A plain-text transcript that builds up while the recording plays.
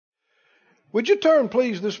Would you turn,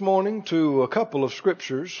 please, this morning to a couple of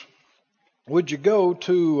scriptures? Would you go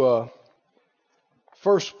to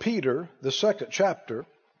 1 Peter, the 2nd chapter,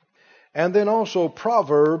 and then also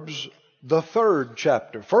Proverbs, the 3rd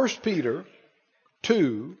chapter. 1 Peter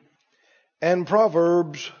 2 and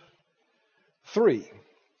Proverbs 3.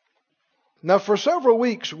 Now, for several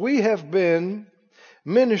weeks, we have been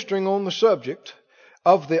ministering on the subject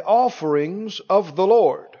of the offerings of the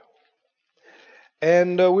Lord.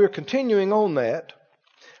 And we're continuing on that.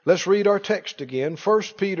 Let's read our text again.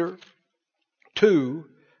 1 Peter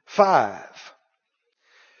 2:5.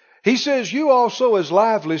 He says, "You also as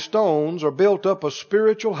lively stones are built up a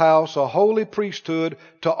spiritual house, a holy priesthood,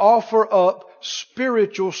 to offer up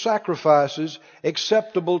spiritual sacrifices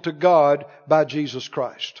acceptable to God by Jesus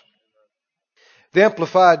Christ." The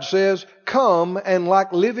Amplified says, "Come and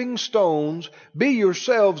like living stones, be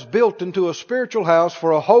yourselves built into a spiritual house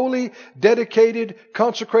for a holy, dedicated,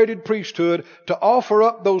 consecrated priesthood to offer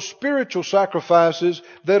up those spiritual sacrifices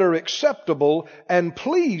that are acceptable and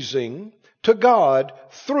pleasing to God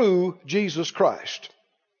through Jesus Christ."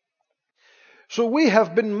 So we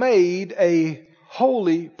have been made a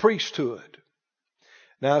holy priesthood.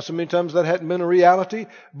 Now, so many times that hadn't been a reality,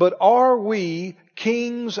 but are we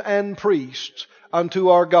kings and priests unto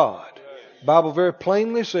our God? The Bible very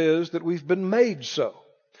plainly says that we've been made so.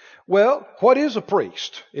 Well, what is a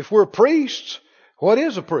priest? If we're priests, what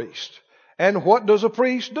is a priest? And what does a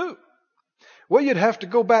priest do? Well, you'd have to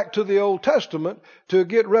go back to the Old Testament to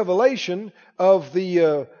get revelation of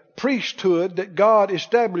the priesthood that God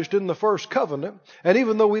established in the first covenant. And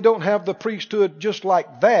even though we don't have the priesthood just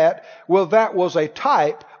like that, well, that was a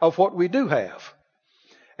type of what we do have.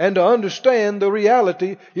 And to understand the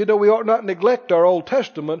reality, we ought not neglect our Old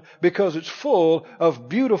Testament because it's full of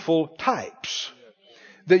beautiful types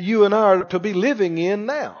that you and I are to be living in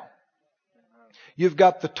now. You've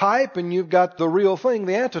got the type and you've got the real thing,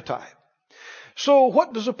 the antitype. So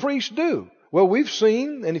what does a priest do? Well, we've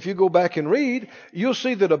seen, and if you go back and read, you'll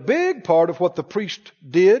see that a big part of what the priest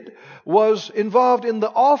did was involved in the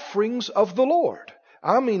offerings of the Lord.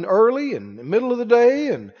 I mean early and middle of the day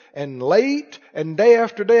and late and day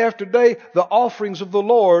after day after day, the offerings of the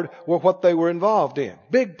Lord were what they were involved in.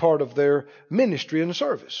 Big part of their ministry and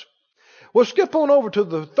service. Well, skip on over to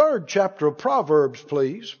the 3rd chapter of Proverbs,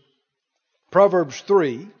 please. Proverbs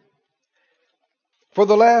 3. For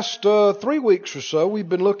the last 3 weeks or so, we've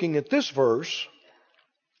been looking at this verse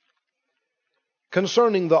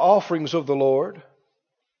concerning the offerings of the Lord.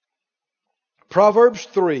 Proverbs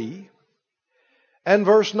 3 and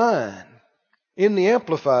verse 9. In the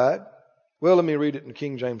Amplified, well, let me read it in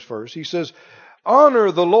King James first. He says,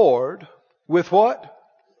 "Honor the Lord with" what?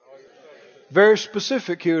 Very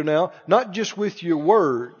specific here now. Not just with your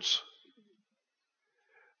words.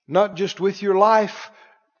 Not just with your life,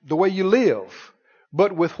 the way you live.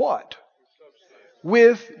 But with what?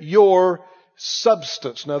 With your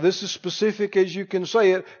substance. Now, this is specific as you can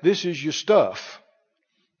say it. This is your stuff.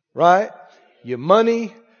 Right? Your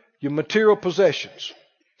money, your material possessions.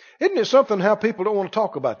 Isn't it something how people don't want to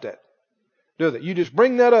talk about that? Do they? You just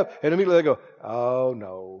bring that up and immediately they go, "Oh,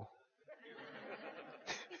 no."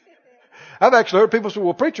 I've actually heard people say,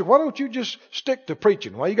 "Well, preacher, why don't you just stick to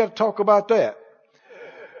preaching? Why you got to talk about that?"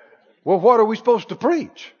 Well, what are we supposed to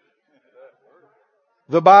preach?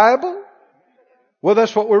 The Bible? Well,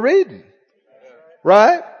 that's what we're reading.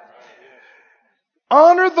 Right?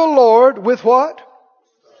 Honor the Lord with what?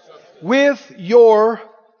 With your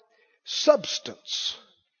substance.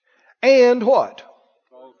 And what?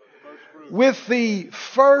 With the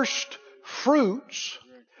first fruits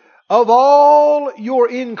of all your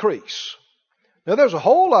increase. Now, there's a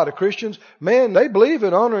whole lot of Christians, man, they believe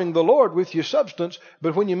in honoring the Lord with your substance,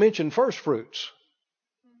 but when you mention first fruits,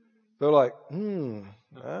 they're like, I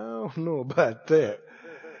don't know about that.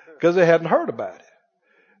 Because they hadn't heard about it.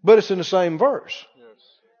 But it's in the same verse.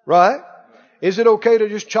 Right? Is it okay to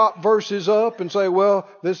just chop verses up and say, well,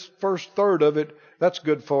 this first third of it, that's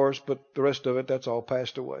good for us, but the rest of it, that's all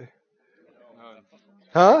passed away?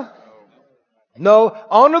 Huh? No.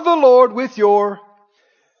 Honor the Lord with your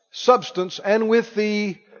substance and with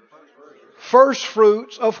the first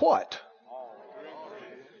fruits of what?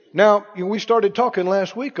 Now, we started talking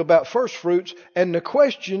last week about first fruits, and the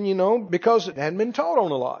question, because it hadn't been taught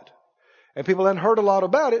on a lot, and people hadn't heard a lot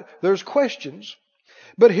about it, there's questions.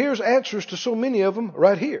 But here's answers to so many of them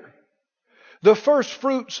right here. The first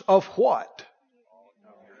fruits of what?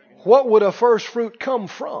 What would a first fruit come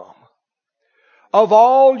from? Of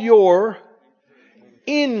all your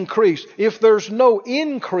increase. If there's no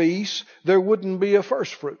increase, there wouldn't be a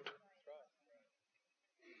first fruit.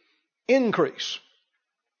 Increase.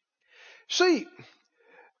 See,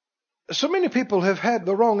 So many people have had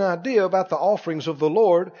the wrong idea about the offerings of the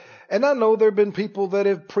Lord. And I know there have been people that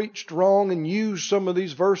have preached wrong and used some of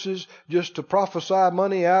these verses just to prophesy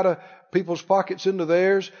money out of people's pockets into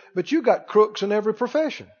theirs. But you got crooks in every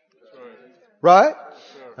profession. Right?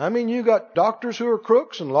 I mean, you got doctors who are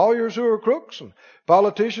crooks and lawyers who are crooks and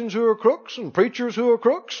politicians who are crooks and preachers who are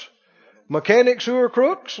crooks, mechanics who are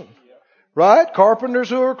crooks, and, right? Carpenters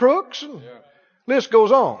who are crooks, and list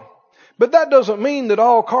goes on. But that doesn't mean that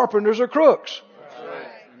all carpenters are crooks.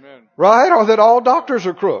 Right? Or that all doctors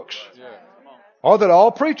are crooks. Or that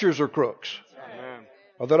all preachers are crooks.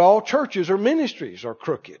 Or that all churches or ministries are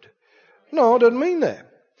crooked. No, it doesn't mean that.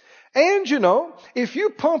 And you know, if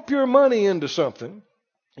you pump your money into something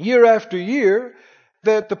year after year,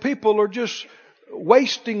 that the people are just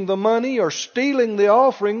wasting the money or stealing the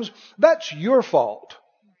offerings, that's your fault.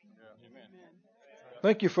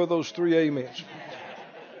 Thank you for those 3 amens.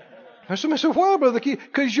 And somebody said, why, Brother Keith?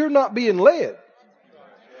 Because you're not being led.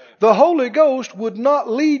 The Holy Ghost would not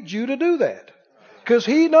lead you to do that. Because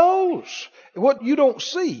He knows what you don't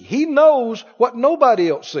see. He knows what nobody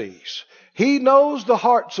else sees. He knows the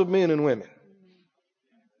hearts of men and women.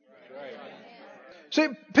 See,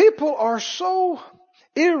 people are so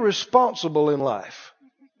irresponsible in life.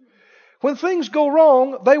 When things go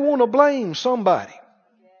wrong, they want to blame somebody.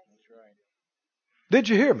 Did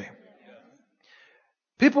you hear me?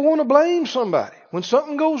 People want to blame somebody. When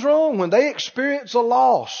something goes wrong, when they experience a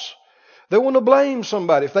loss, they want to blame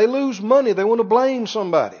somebody. If they lose money, they want to blame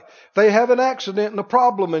somebody. If they have an accident and a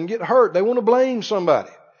problem and get hurt, they want to blame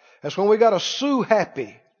somebody. That's when we got to sue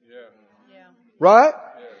happy. Right?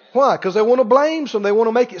 Why? Because they want to blame some. They want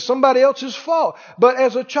to make it somebody else's fault. But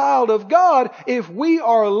as a child of God, if we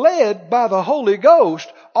are led by the Holy Ghost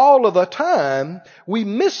all of the time, we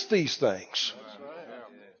miss these things.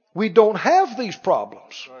 We don't have these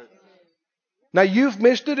problems. Now you've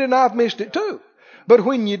missed it and I've missed it too. But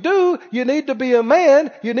when you do, you need to be a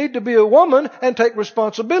man, you need to be a woman and take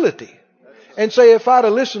responsibility. And say, if I'd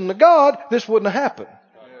have listened to God, this wouldn't have happened.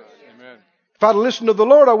 If I'd have listened to the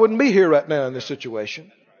Lord, I wouldn't be here right now in this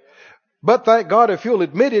situation. But thank God, if you'll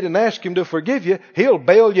admit it and ask Him to forgive you, He'll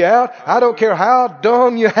bail you out. I don't care how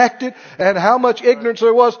dumb you acted and how much ignorance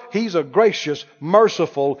there was. He's a gracious,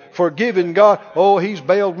 merciful, forgiving God. Oh, He's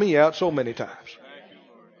bailed me out so many times.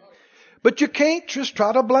 But you can't just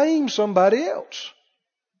try to blame somebody else.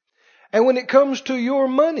 And when it comes to your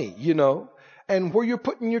money, you know, and where you're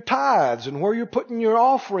putting your tithes and where you're putting your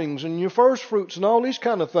offerings and your first fruits and all these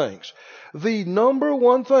kind of things, the number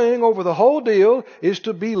one thing over the whole deal is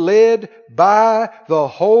to be led by the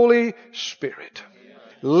Holy Spirit.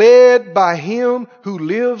 Led by Him who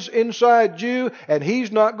lives inside you, and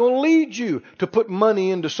He's not going to lead you to put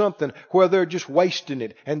money into something where they're just wasting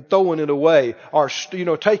it and throwing it away, or, you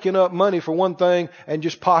know, taking up money for one thing and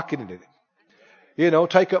just pocketing it. You know,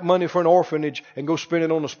 take up money for an orphanage and go spend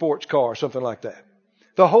it on a sports car or something like that.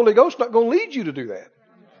 The Holy Ghost's not going to lead you to do that.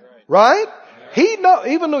 Right? He know,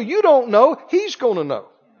 even though you don't know, He's going to know.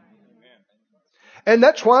 And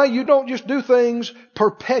that's why you don't just do things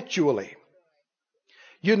perpetually.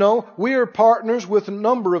 You know, we are partners with a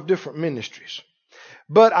number of different ministries.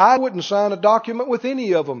 But I wouldn't sign a document with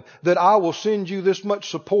any of them that I will send you this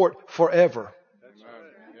much support forever.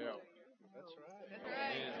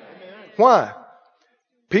 Why?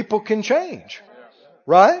 People can change.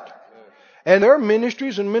 Right? And there are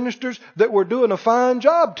ministries and ministers that were doing a fine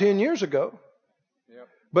job 10 years ago.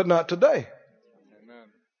 But not today.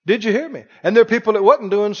 Did you hear me? And there are people that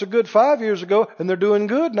wasn't doing so good 5 years ago and they're doing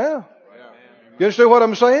good now. You understand what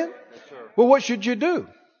I'm saying? Well, what should you do?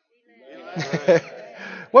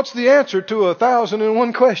 What's the answer to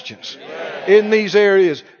 1,001 questions in these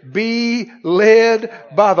areas? Be led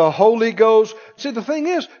by the Holy Ghost. See, the thing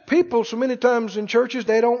is, people so many times in churches,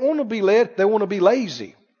 they don't want to be led. They want to be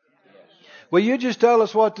lazy. Well, you just tell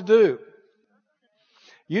us what to do.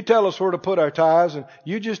 You tell us where to put our tithes, and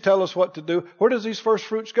you just tell us what to do. Where does these first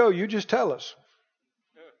fruits go? You just tell us.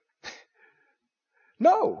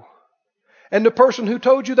 No. And the person who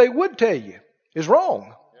told you they would tell you is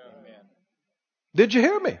wrong. Did you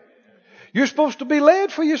hear me? You're supposed to be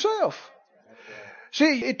led for yourself.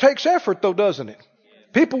 See, it takes effort though, doesn't it?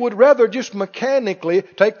 People would rather just mechanically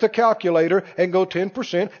take the calculator and go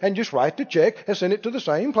 10% and just write the check and send it to the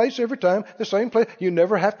same place every time, the same place. You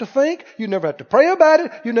never have to think. You never have to pray about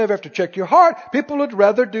it. You never have to check your heart. People would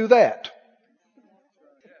rather do that.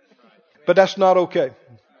 But that's not okay.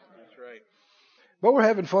 But we're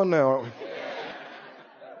having fun now, aren't we?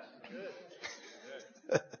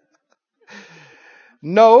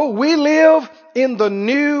 No, we live in the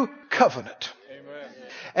new covenant.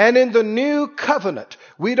 And in the new covenant,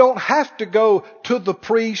 We don't have to go to the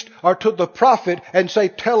priest or to the prophet and say,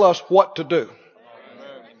 tell us what to do.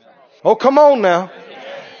 Oh, come on now.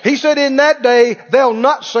 He said in that day, they'll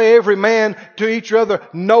not say every man to each other,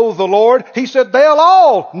 know the Lord. He said they'll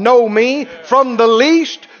all know me from the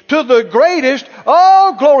least to the greatest.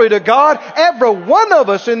 Oh, glory to God. Every one of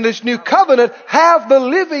us in this new covenant have the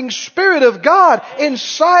living Spirit of God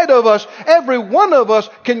inside of us. Every one of us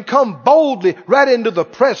can come boldly right into the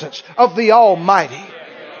presence of the Almighty.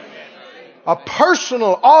 A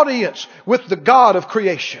personal audience with the God of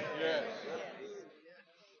creation.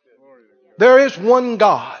 There is one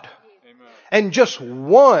God and just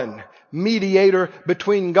one mediator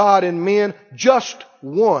between God and men. Just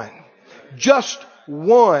one. Just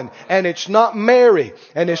one. And it's not Mary,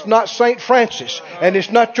 and it's not St. Francis, and it's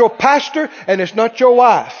not your pastor, and it's not your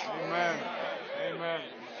wife.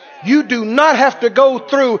 You do not have to go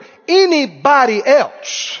through anybody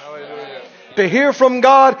else to hear from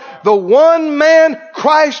God. The one man,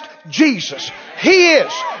 Christ Jesus. He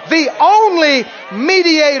is the only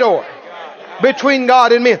mediator between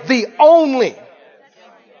God and men. The only.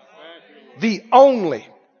 The only.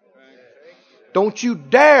 Don't you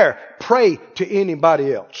dare pray to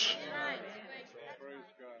anybody else.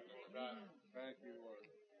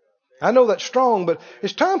 I know that's strong, but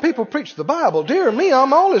it's time people preach the Bible. Dear me,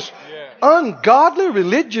 I'm all this ungodly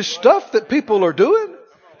religious stuff that people are doing.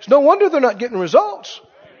 It's no wonder they're not getting results.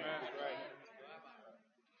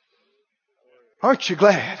 Aren't you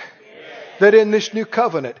glad that in this new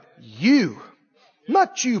covenant, you,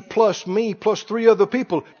 not you plus me plus 3 other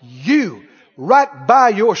people, you, right by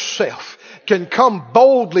yourself, can come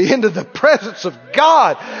boldly into the presence of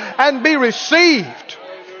God and be received.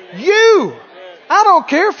 You. I don't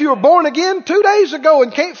care if you were born again 2 days ago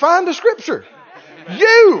and can't find the scripture.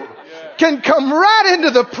 You can come right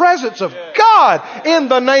into the presence of God in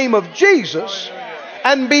the name of Jesus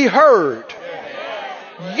and be heard.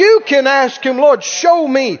 You can ask Him, Lord, show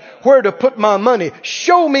me where to put my money.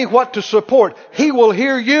 Show me what to support. He will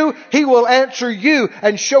hear you. He will answer you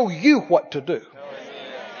and show you what to do.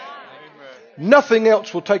 Nothing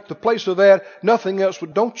else will take the place of that. Nothing else will.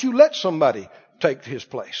 Don't you let somebody take His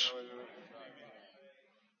place.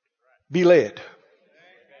 Be led.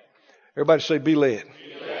 Everybody say, be led.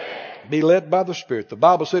 Be led by the Spirit. The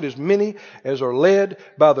Bible said, as many as are led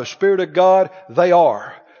by the Spirit of God, they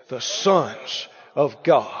are the sons of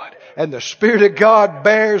God. And the Spirit of God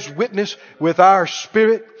bears witness with our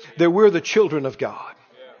spirit that we're the children of God.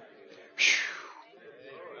 Whew.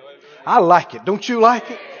 I like it. Don't you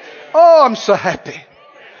like it? Oh, I'm so happy.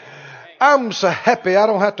 I'm so happy I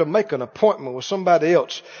don't have to make an appointment with somebody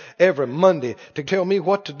else every Monday to tell me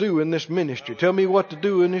what to do in this ministry, tell me what to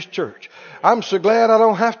do in this church. I'm so glad I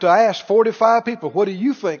don't have to ask 45 people, what do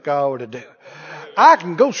you think I ought to do? I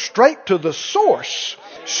can go straight to the source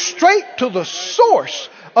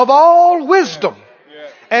of all wisdom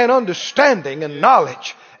and understanding and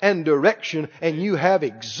knowledge and direction, and you have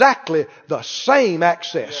exactly the same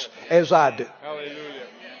access as I do.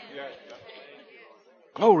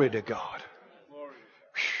 Glory to God.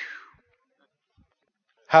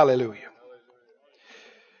 Hallelujah.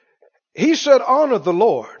 He said, honor the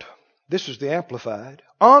Lord. This is the Amplified.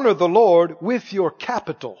 Honor the Lord with your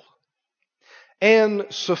capital and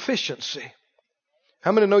sufficiency.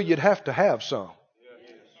 How many know you'd have to have some?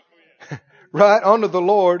 Right? Honor the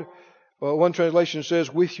Lord. Well, one translation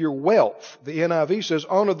says with your wealth. The NIV says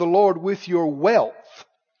honor the Lord with your wealth.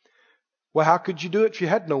 Well, how could you do it if you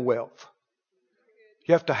had no wealth?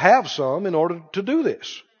 You have to have some in order to do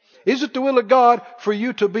this. Is it the will of God for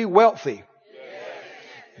you to be wealthy?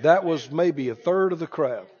 That was maybe a third of the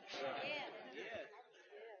crowd.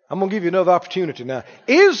 I'm going to give you another opportunity now.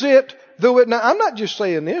 Is it the will? Now, I'm not just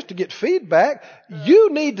saying this to get feedback.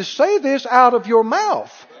 You need to say this out of your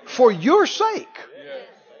mouth for your sake.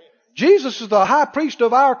 Jesus is the high priest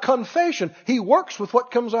of our confession. He works with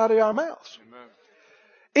what comes out of our mouths.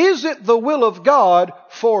 Is it the will of God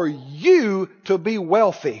for you to be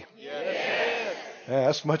wealthy? Yes. Yeah,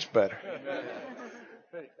 that's much better.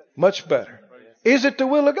 Much better. Is it the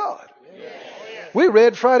will of God? Yes. We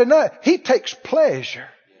read Friday night. He takes pleasure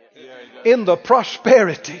in the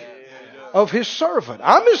prosperity of His servant.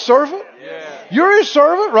 I'm His servant. You're His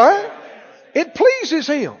servant, right? It pleases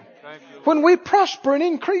Him. When we prosper and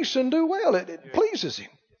increase and do well, it pleases Him.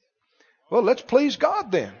 Well, let's please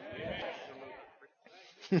God then.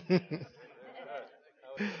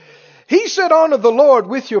 He said, honor the Lord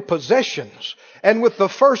with your possessions and with the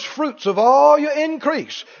first fruits of all your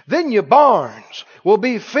increase. Then your barns will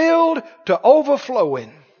be filled to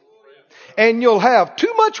overflowing. And you'll have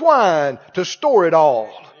too much wine to store it all.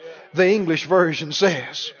 The English version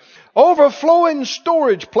says, overflowing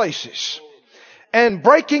storage places, and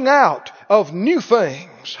breaking out of new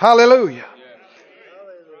things. Hallelujah.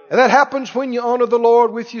 And that happens when you honor the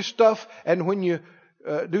Lord with your stuff and when you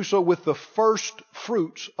do so with the first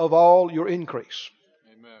fruits of all your increase.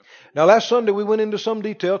 Amen. Now last Sunday we went into some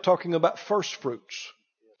detail talking about first fruits.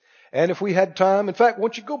 And if we had time, in fact,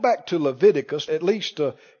 won't you go back to Leviticus at least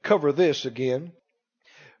to cover this again.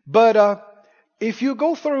 But if you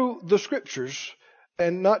go through the scriptures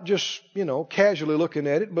and not just, casually looking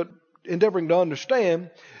at it, but endeavoring to understand,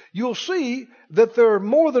 you'll see that there are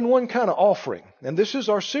more than one kind of offering. And this is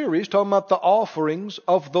our series talking about the offerings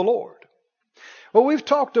of the Lord. Well, we've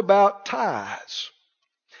talked about tithes.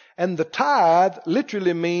 And the tithe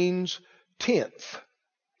literally means tenth,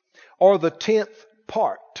 or the 10th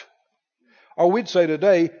part. Or we'd say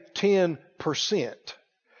today, 10%.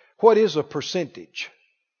 What is a percentage?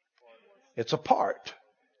 It's a part.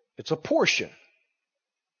 It's a portion.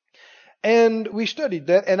 And we studied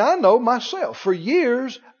that, and I know myself, for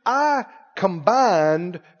years, I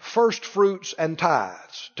combined first fruits and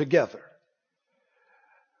tithes together.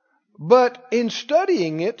 But in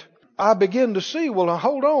studying it, I began to see, well, now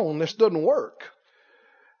hold on, this doesn't work.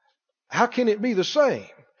 How can it be the same?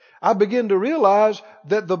 I began to realize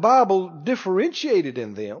that the Bible differentiated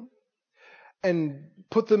in them and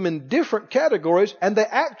put them in different categories, and they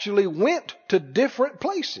actually went to different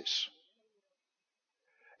places.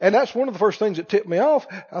 And that's one of the first things that tipped me off.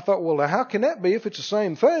 I thought, well, now how can that be if it's the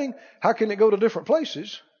same thing? How can it go to different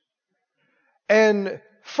places? And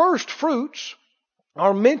first fruits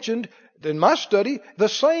are mentioned in my study the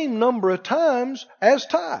same number of times as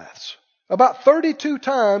tithes, about 32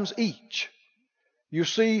 times each. You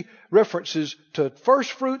see references to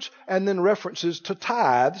first fruits and then references to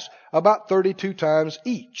tithes about 32 times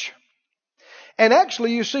each. And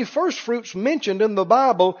actually you see first fruits mentioned in the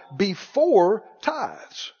Bible before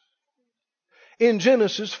tithes. In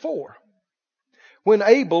Genesis 4, when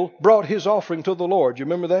Abel brought his offering to the Lord. You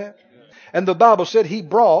remember that? And the Bible said he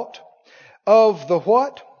brought of the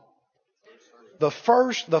what? The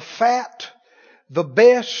first, the fat, the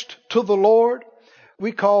best to the Lord.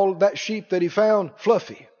 We called that sheep that he found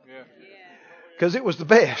Fluffy. Because it was the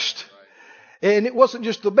best. And it wasn't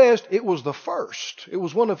just the best, it was the first. It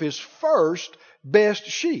was one of his first best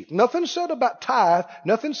sheep. Nothing said about tithe,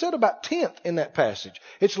 nothing said about tenth in that passage.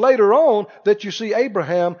 It's later on that you see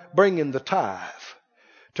Abraham bringing the tithe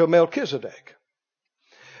to Melchizedek.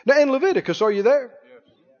 Now in Leviticus, are you there?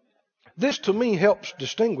 This to me helps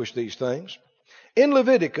distinguish these things. In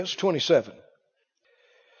Leviticus 27,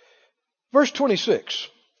 verse 26.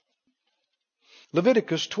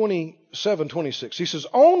 Leviticus 27:26. He says,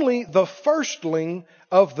 only the firstling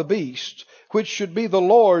of the beast, which should be the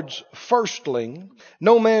Lord's firstling,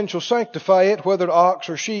 no man shall sanctify it, whether ox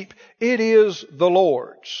or sheep. It is the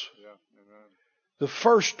Lord's. The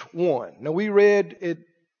first one. Now we read at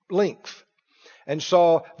length and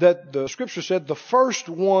saw that the scripture said the first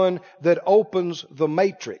one that opens the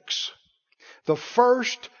matrix. The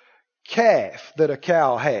first calf that a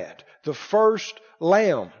cow had. The first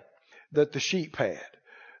lamb that the sheep had.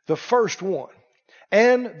 The first one.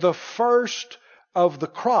 And the first of the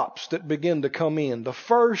crops that began to come in. The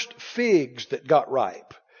first figs that got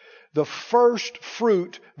ripe. The first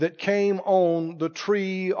fruit that came on the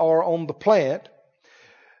tree or on the plant.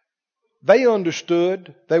 They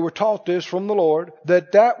understood, they were taught this from the Lord,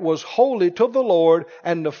 that that was holy to the Lord,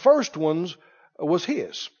 and the first ones was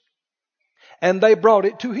His. And they brought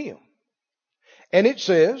it to Him. And it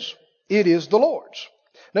says, it is the Lord's.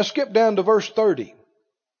 Now skip down to verse 30.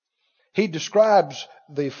 He describes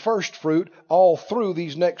the first fruit all through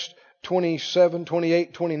these next 27,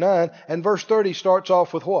 28, 29. And verse 30 starts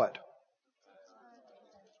off with what?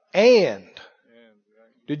 And.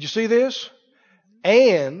 Did you see this?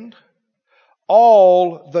 And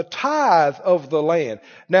all the tithe of the land.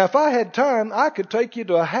 Now if I had time, I could take you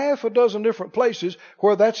to a half a dozen different places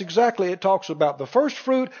where that's exactly, it talks about the first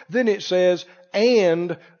fruit, then it says,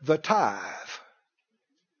 and the tithe.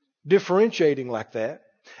 Differentiating like that.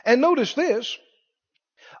 And notice this,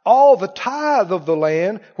 all the tithe of the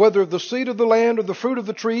land, whether of the seed of the land or the fruit of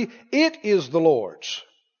the tree, it is the Lord's.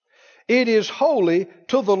 It is holy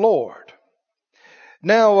to the Lord.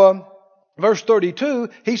 Now, verse 32,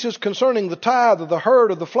 he says, concerning the tithe of the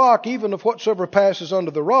herd of the flock, even of whatsoever passes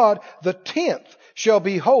under the rod, the 10th shall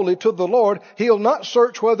be holy to the Lord. He'll not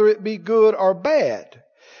search whether it be good or bad.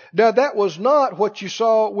 Now that was not what you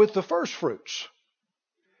saw with the first fruits.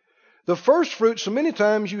 The first fruits, so many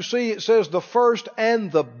times you see it says the first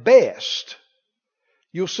and the best.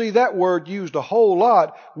 You'll see that word used a whole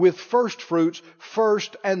lot with first fruits,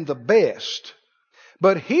 first and the best.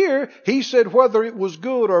 But here, he said whether it was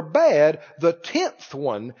good or bad, the 10th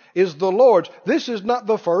one is the Lord's. This is not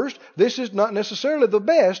the first. This is not necessarily the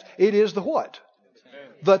best. It is the what?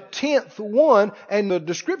 The 10th one. And the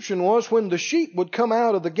description was when the sheep would come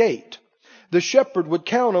out of the gate, the shepherd would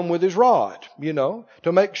count them with his rod,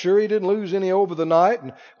 to make sure he didn't lose any over the night.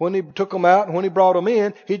 And when he took them out and when he brought them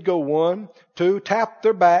in, he'd go 1, 2, tap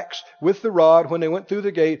their backs with the rod when they went through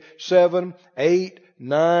the gate. 7, 8,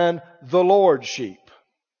 9, the Lord's sheep.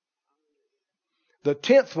 The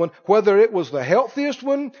 10th one, whether it was the healthiest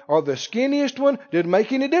one or the skinniest one, didn't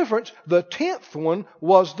make any difference. The 10th one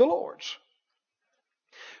was the Lord's.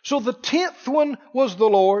 So the 10th one was the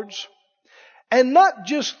Lord's. And not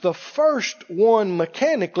just the first one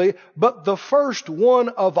mechanically, but the first one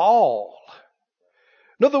of all.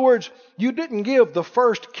 In other words, you didn't give the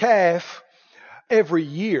first calf every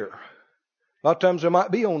year. A lot of times there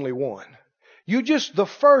might be only one. The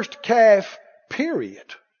first calf,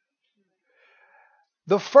 period.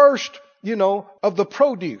 The first, of the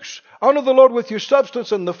produce. Honor the Lord with your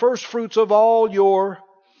substance and the first fruits of all your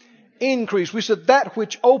increase. We said that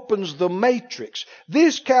which opens the matrix.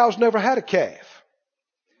 These cows never had a calf.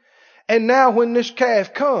 And now when this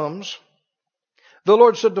calf comes, the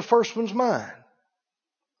Lord said the first one's mine.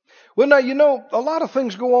 Well, now, a lot of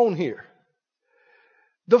things go on here.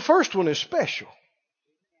 The first one is special.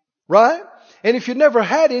 Right? And if you never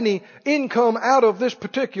had any income out of this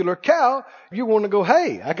particular cow, you want to go,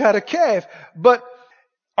 hey, I got a calf. But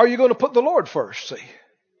are you going to put the Lord first?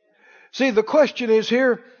 See, the question is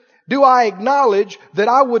here, do I acknowledge that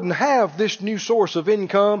I wouldn't have this new source of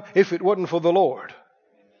income if it wasn't for the Lord?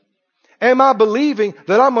 Am I believing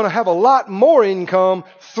that I'm going to have a lot more income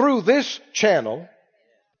through this channel?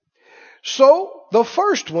 So the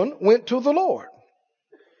first one went to the Lord.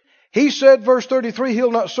 He said, verse 33,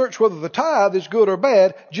 he'll not search whether the tithe is good or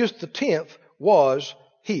bad, just the 10th was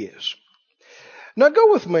his. Now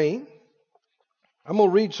go with me. I'm going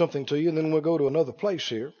to read something to you and then we'll go to another place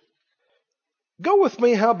here. Go with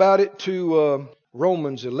me, how about it, to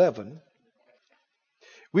Romans 11.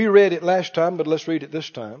 We read it last time, but let's read it this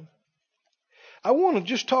time. I want to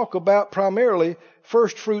just talk about primarily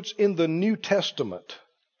first fruits in the New Testament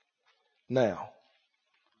now.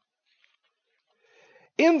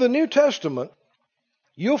 In the New Testament,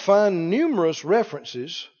 you'll find numerous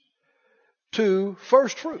references to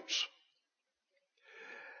first fruits.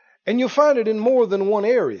 And you'll find it in more than one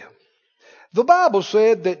area. The Bible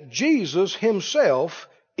said that Jesus himself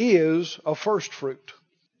is a first fruit.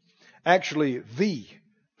 Actually, the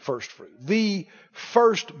first fruit. The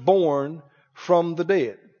firstborn from the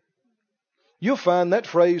dead. You'll find that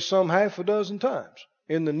phrase some half a dozen times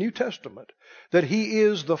in the New Testament. That he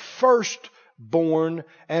is the firstborn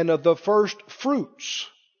and of the first fruits.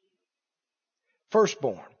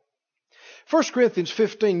 Firstborn. 1 Corinthians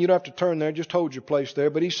 15, you don't have to turn there, just hold your place there.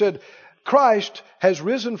 But he said, Christ has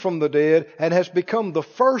risen from the dead and has become the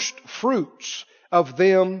first fruits of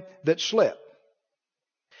them that slept.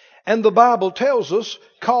 And the Bible tells us,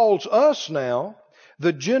 calls us now,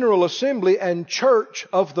 the general assembly and church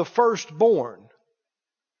of the firstborn.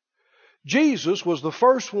 Jesus was the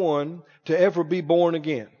first one to ever be born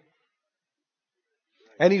again.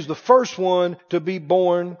 And he's the first one to be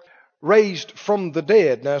born, raised from the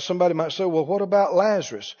dead. Now somebody might say, well, what about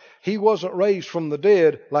Lazarus? He wasn't raised from the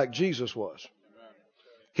dead like Jesus was.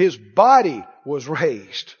 His body was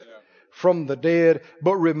raised from the dead,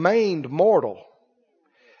 but remained mortal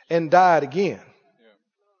and died again.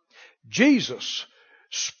 Jesus'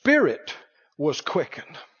 spirit was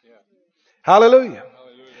quickened. Hallelujah.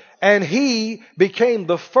 And he became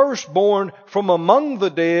the firstborn from among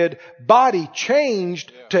the dead, body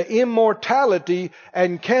changed to immortality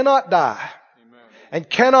and cannot die and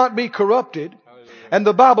cannot be corrupted. And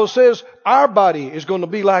the Bible says our body is going to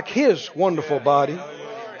be like his wonderful body.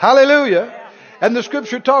 Hallelujah. And the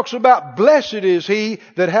scripture talks about blessed is he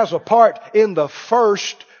that has a part in the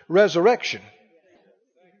first resurrection.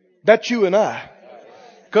 That's you and I.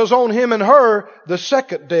 Because on him and her, the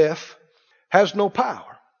second death has no power.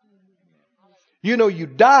 You know, you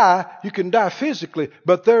can die physically,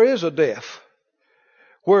 but there is a death.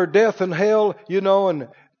 Where death and hell, and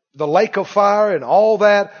the lake of fire and all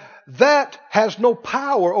that has no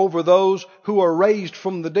power over those who are raised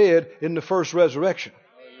from the dead in the first resurrection.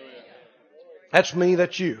 That's me,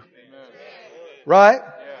 that's you. Right?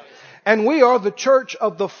 And we are the church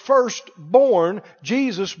of the firstborn,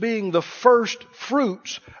 Jesus being the first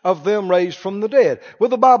fruits of them raised from the dead. Well,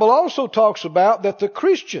 the Bible also talks about that the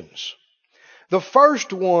Christians, the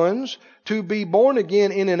first ones to be born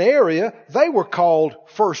again in an area, they were called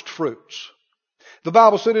first fruits. The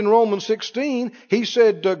Bible said in Romans 16, he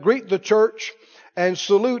said, greet the church and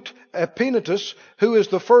salute Epaenetus, who is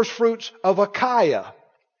the first fruits of Achaia.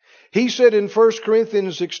 He said in 1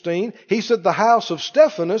 Corinthians 16, he said the house of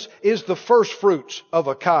Stephanas is the first fruits of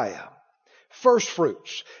Achaia. First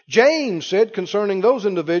fruits. James said concerning those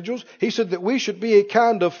individuals, he said that we should be a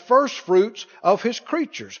kind of first fruits of his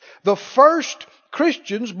creatures. The first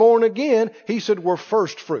Christians born again, he said, were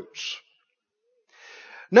first fruits.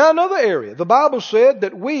 Now another area. The Bible said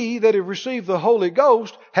that we that have received the Holy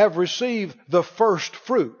Ghost have received the first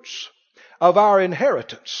fruits of our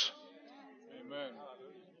inheritance.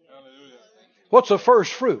 What's a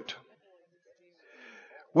first fruit?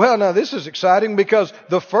 Well, now this is exciting because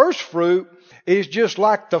the first fruit is just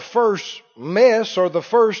like the first mess or the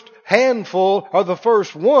first handful or the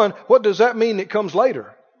first one. What does that mean that comes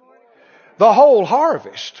later? The whole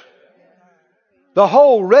harvest. The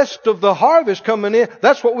whole rest of the harvest coming in.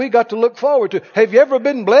 That's what we got to look forward to. Have you ever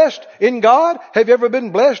been blessed in God? Have you ever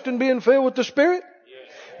been blessed in being filled with the Spirit?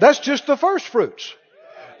 That's just the first fruits.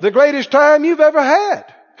 The greatest time you've ever had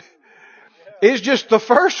is just the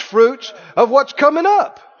first fruits of what's coming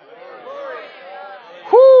up.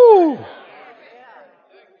 Whoo!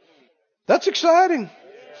 That's exciting.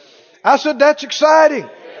 I said that's exciting.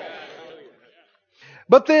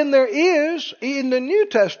 But then there is, in the New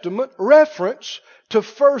Testament, reference to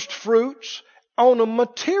first fruits on a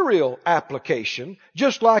material application,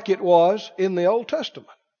 just like it was in the Old Testament.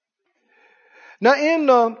 Now in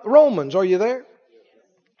Romans, are you there?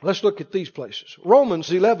 Let's look at these places. Romans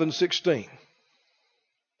 11:16.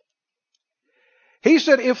 He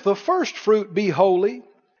said, if the first fruit be holy,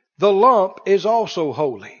 the lump is also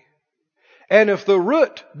holy. And if the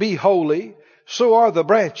root be holy, so are the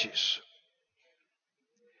branches.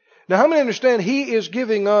 Now, how many understand he is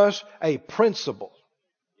giving us a principle?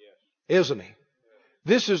 Isn't he?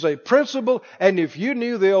 This is a principle, and if you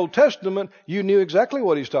knew the Old Testament, you knew exactly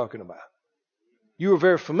what he's talking about. You were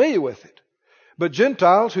very familiar with it. But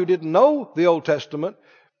Gentiles who didn't know the Old Testament,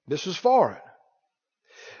 this is foreign.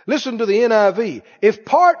 Listen to the NIV. If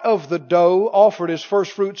part of the dough offered as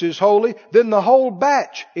first fruits is holy, then the whole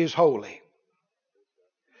batch is holy.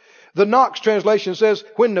 The Knox translation says,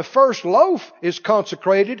 when the first loaf is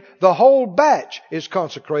consecrated, the whole batch is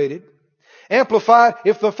consecrated. Amplified,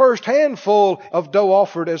 if the first handful of dough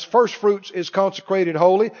offered as first fruits is consecrated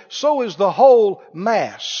holy, so is the whole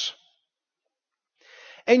mass.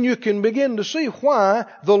 And you can begin to see why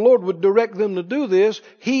the Lord would direct them to do this.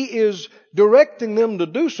 He is directing them to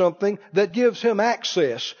do something that gives him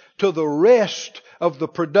access to the rest of the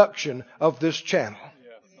production of this channel.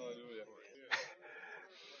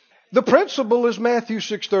 The principle is Matthew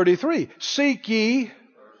 6:33. Seek ye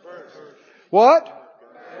what?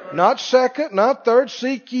 Not second, not third.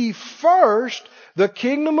 Seek ye first the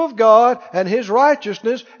kingdom of God and his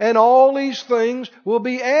righteousness, and all these things will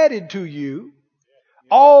be added to you.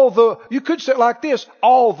 You could say it like this,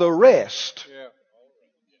 all the rest.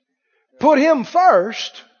 Put him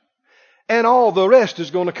first, and all the rest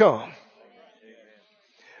is going to come.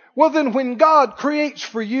 Well, then when God creates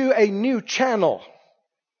for you a new channel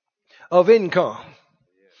of income.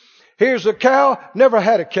 Here's a cow, never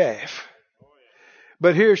had a calf.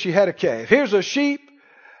 But here she had a calf. Here's a sheep,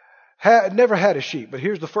 never had a sheep, but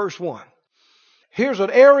here's the first one. Here's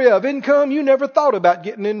an area of income you never thought about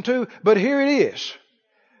getting into, but here it is.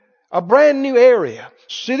 A brand new area.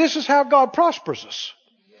 See, this is how God prospers us.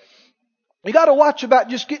 You got to watch about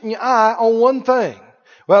just getting your eye on one thing.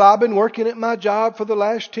 Well, I've been working at my job for the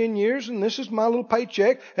last 10 years, and this is my little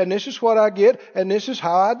paycheck, and this is what I get, and this is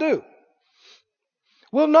how I do.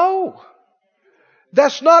 Well, no.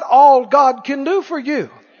 That's not all God can do for you.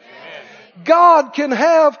 Amen. God can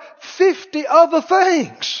have 50 other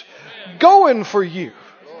things going for you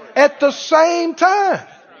at the same time.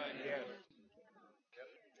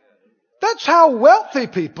 That's how wealthy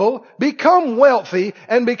people become wealthy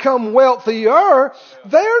and become wealthier.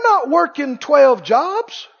 They're not working 12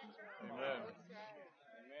 jobs.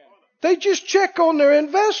 They just check on their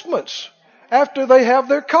investments after they have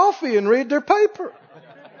their coffee and read their paper.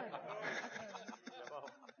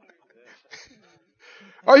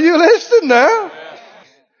 Are you listening now?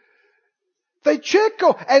 They check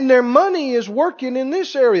on, and their money is working in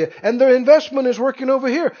this area, and their investment is working over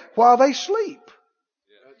here while they sleep.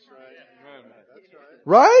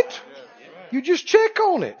 Right? You just check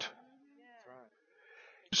on it.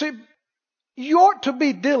 See, you ought to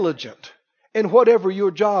be diligent in whatever your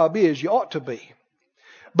job is. You ought to be.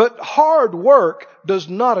 But hard work does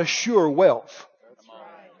not assure wealth.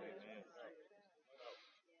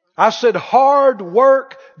 I said hard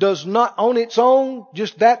work does not on its own,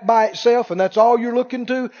 just that by itself, and that's all you're looking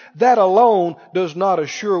to, that alone does not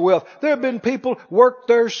assure wealth. There have been people worked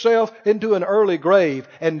themselves into an early grave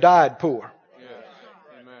and died poor.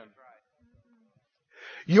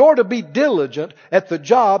 You ought to be diligent at the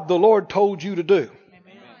job the Lord told you to do.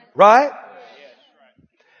 Right?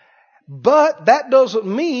 But that doesn't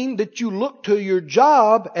mean that you look to your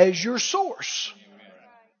job as your source.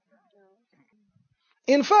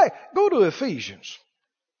 In fact, go to Ephesians,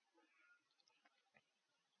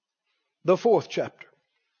 the 4th chapter.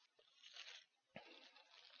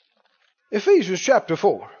 Ephesians chapter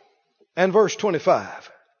 4 and verse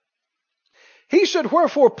 25. He said,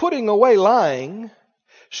 wherefore putting away lying,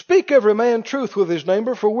 speak every man truth with his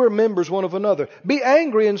neighbor, for we're members one of another. Be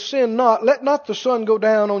angry and sin not. Let not the sun go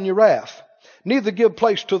down on your wrath, neither give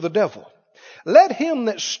place to the devil. Let him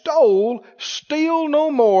that stole steal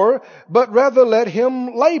no more, but rather let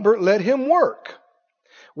him labor, let him work,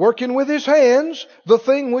 working with his hands the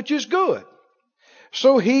thing which is good,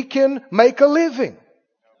 so he can make a living.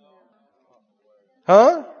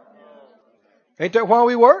 Huh? Ain't that why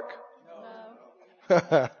we work?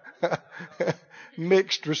 No.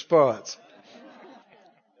 Mixed response.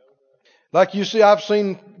 Like you see, I've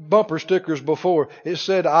seen bumper stickers before. It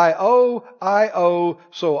said, I owe,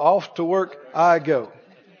 so off to work I go.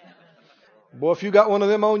 Boy, if you got one of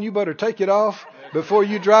them on, you better take it off before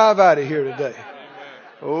you drive out of here today.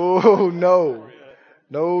 Oh, no.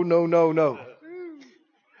 No.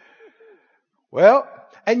 Well,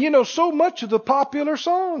 and you know, so much of the popular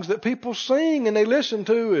songs that people sing and they listen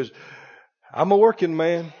to is, I'm a working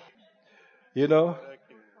man. You know,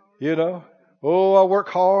 oh, I work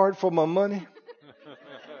hard for my money.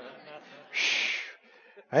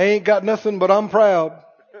 I ain't got nothing, but I'm proud.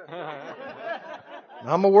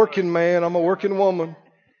 I'm a working man. I'm a working woman.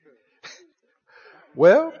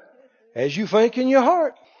 Well, as you think in your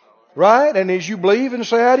heart, right? And as you believe and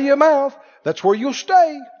say out of your mouth, that's where you'll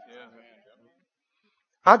stay.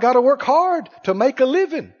 I got to work hard to make a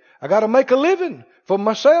living. I got to make a living for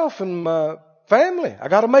myself and my family. I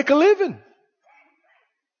got to make a living.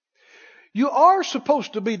 You are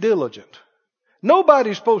supposed to be diligent.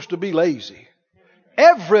 Nobody's supposed to be lazy.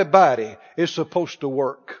 Everybody is supposed to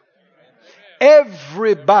work.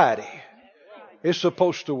 Everybody is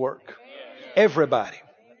supposed to work. Everybody.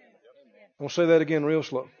 I'll say that again real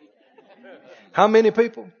slow. How many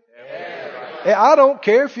people? Everybody. I don't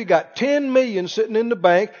care if you got 10 million sitting in the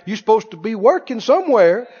bank. You're supposed to be working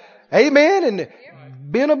somewhere. Amen. And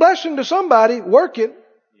being a blessing to somebody, working.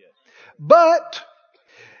 But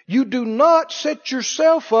you do not set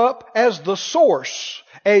yourself up as the source,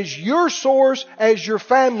 as your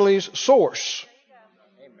family's source.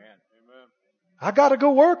 I got to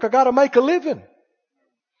go work. I got to make a living.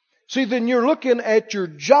 See, then you're looking at your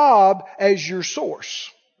job as your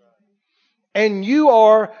source. And you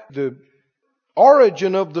are the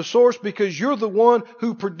origin of the source because you're the one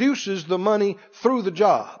who produces the money through the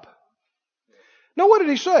job. Now, what did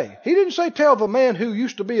he say? He didn't say tell the man who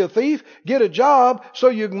used to be a thief, get a job so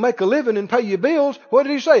you can make a living and pay your bills. What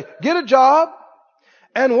did he say? Get a job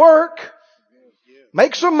and work,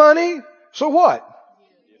 make some money. So what?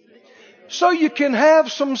 So you can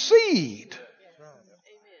have some seed.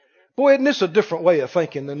 Boy, isn't this a different way of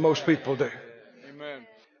thinking than most people do?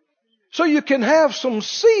 So you can have some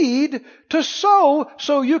seed to sow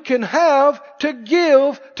so you can have to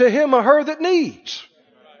give to him or her that needs.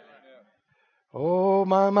 Oh,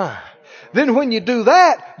 my. Then when you do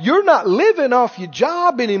that, you're not living off your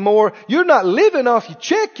job anymore. You're not living off your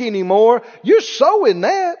check anymore. You're sowing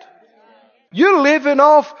that. You're living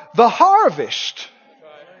off the harvest.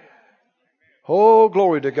 Oh,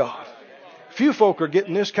 glory to God. Few folk are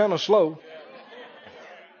getting this kind of slow.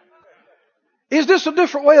 Is this a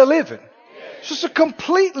different way of living? It's just a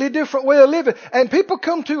completely different way of living. And people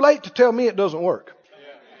come too late to tell me it doesn't work.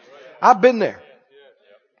 I've been there.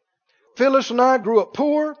 Phyllis and I grew up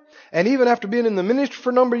poor, and even after being in the ministry for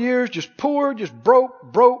a number of years, just poor, just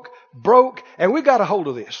broke, and we got a hold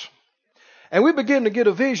of this. And we began to get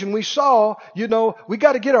a vision. We saw, we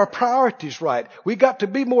got to get our priorities right. We got to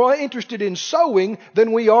be more interested in sowing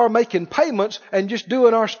than we are making payments and just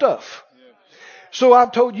doing our stuff. So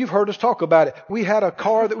I've told you, you've heard us talk about it. We had a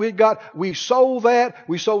car that we got. We sold that.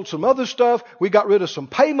 We sold some other stuff. We got rid of some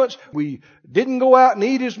payments. We didn't go out and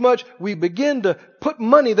eat as much. We began to put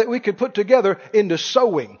money that we could put together into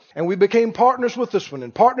sowing. And we became partners with this one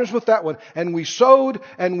and partners with that one. And we sowed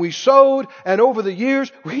and we sowed. And over the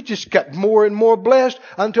years, we just got more and more blessed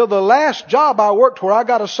until the last job I worked where I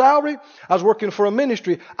got a salary. I was working for a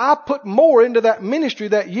ministry. I put more into that ministry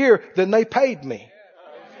that year than they paid me.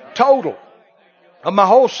 Total. Of my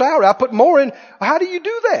whole salary, I put more in. How do you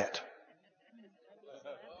do that?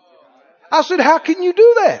 I said, how can you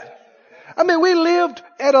do that? I mean, we lived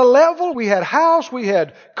at a level, we had a house, we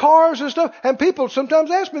had cars and stuff, and people sometimes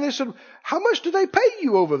ask me, they said, how much do they pay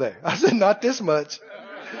you over there? I said, not this much.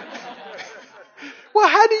 Well,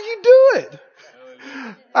 how do you do it?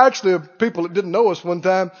 Actually, people that didn't know us one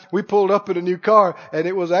time, we pulled up in a new car, and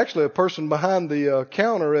it was actually a person behind the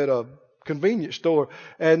counter at a convenience store,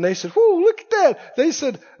 and they said, whoa, look at that. They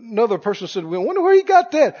said, another person said, well, I wonder where he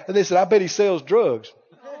got that. And they said, I bet he sells drugs.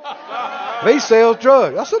 He sells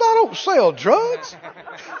drugs. I said, I don't sell drugs.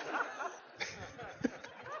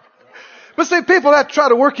 But see, people that try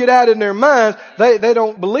to work it out in their minds, they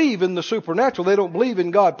don't believe in the supernatural. They don't believe in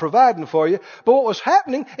God providing for you. But what was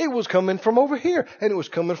happening, it was coming from over here, and it was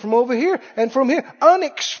coming from over here, and from here.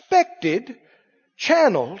 Unexpected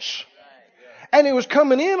channels. And it was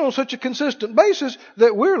coming in on such a consistent basis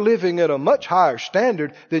that we're living at a much higher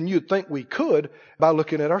standard than you'd think we could by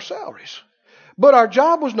looking at our salaries. But our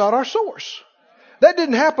job was not our source. That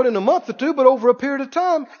didn't happen in a month or two, but over a period of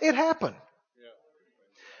time, it happened.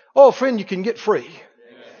 Oh, friend, you can get free.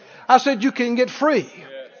 I said you can get free.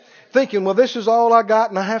 Thinking, well, this is all I got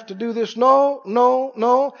and I have to do this. No, no,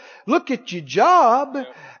 no. Look at your job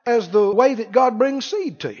as the way that God brings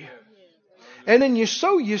seed to you. And then you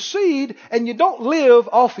sow your seed and you don't live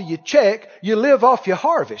off of your check. You live off your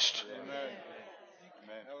harvest.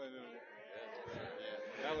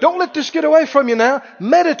 Don't let this get away from you now.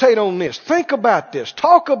 Meditate on this. Think about this.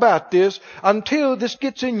 Talk about this until this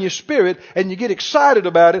gets in your spirit and you get excited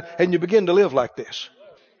about it and you begin to live like this.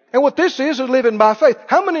 And what this is living by faith.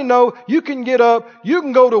 How many know you can get up, you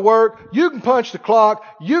can go to work, you can punch the clock,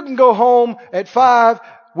 you can go home at 5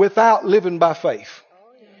 without living by faith?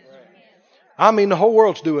 I mean, the whole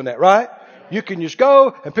world's doing that, right? You can just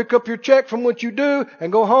go and pick up your check from what you do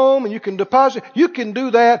and go home and you can deposit. You can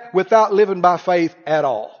do that without living by faith at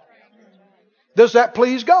all. Does that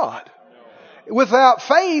please God? Without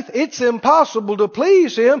faith, it's impossible to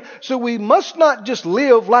please Him. So we must not just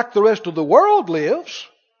live like the rest of the world lives.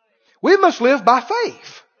 We must live by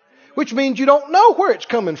faith. Which means you don't know where it's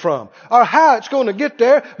coming from or how it's going to get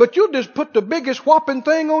there, but you'll just put the biggest whopping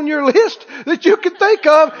thing on your list that you can think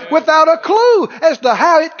of without a clue as to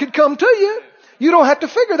how it could come to you. You don't have to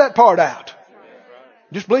figure that part out.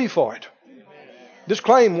 Just believe for it. Just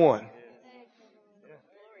claim one.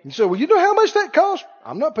 You say, well, you know how much that costs?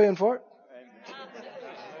 I'm not paying for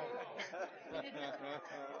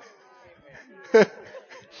it.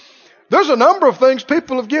 There's a number of things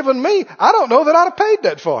people have given me. I don't know that I'd have paid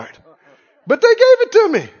that for it. But they gave it to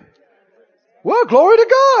me. Well, glory to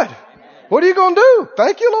God. What are you going to do?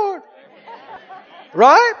 Thank you, Lord.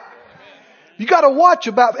 Right? You got to watch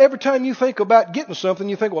about every time you think about getting something,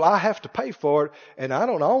 you think, well, I have to pay for it, and I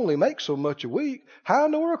only make so much a week. How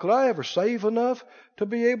in the world could I ever save enough to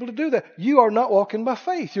be able to do that? You are not walking by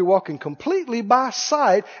faith. You're walking completely by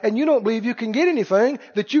sight, and you don't believe you can get anything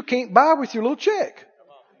that you can't buy with your little check.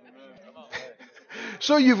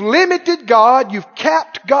 So you've limited God, you've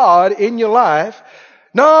capped God in your life.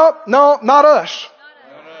 No, not us.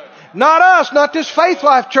 Not us, not this Faith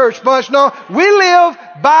Life Church bunch. No, we live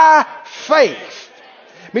by faith.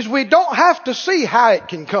 It means we don't have to see how it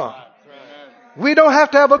can come. We don't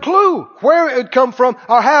have to have a clue where it would come from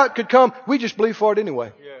or how it could come. We just believe for it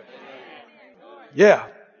anyway. Yeah.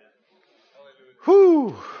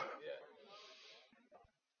 Whew.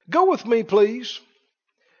 Go with me, please,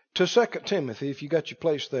 to 2 Timothy, if you got your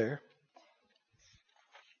place there.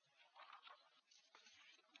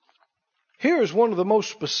 Here is one of the most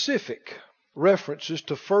specific references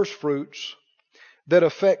to first fruits that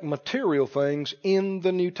affect material things in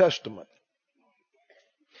the New Testament.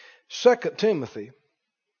 2 Timothy,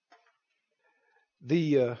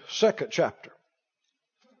 the second chapter.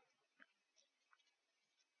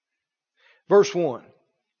 Verse 1.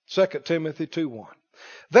 2 Timothy 2:1.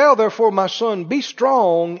 Thou therefore, my son, be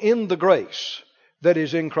strong in the grace that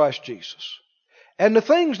is in Christ Jesus. And the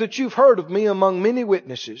things that you've heard of me among many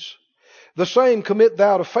witnesses, the same commit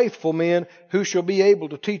thou to faithful men who shall be able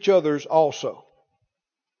to teach others also.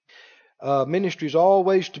 Ministry is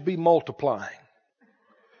always to be multiplying.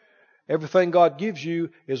 Everything God gives you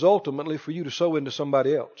is ultimately for you to sow into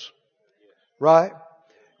somebody else. Right?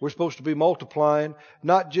 We're supposed to be multiplying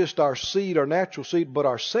not just our seed, our natural seed, but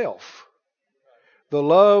ourself. The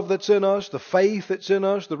love that's in us, the faith that's in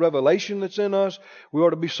us, the revelation that's in us, we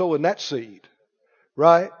ought to be sowing that seed.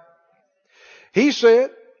 Right? He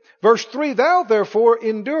said, verse 3, Thou therefore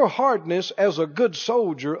endure hardness as a good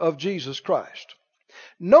soldier of Jesus Christ.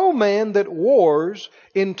 No man that wars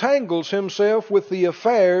entangles himself with the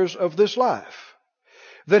affairs of this life,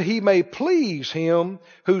 that he may please him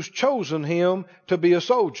who's chosen him to be a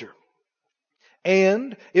soldier.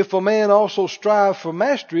 And if a man also strive for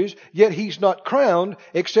masteries, yet he's not crowned,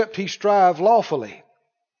 except he strive lawfully.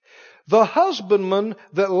 The husbandman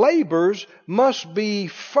that labors must be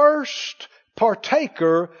first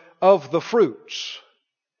partaker of the fruits.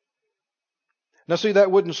 Now see,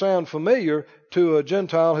 that wouldn't sound familiar to a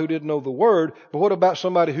Gentile who didn't know the word, but what about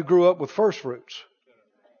somebody who grew up with first fruits?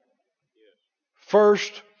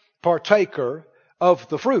 First partaker of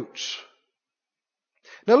the fruits.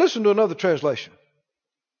 Now listen to another translation.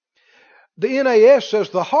 The NAS says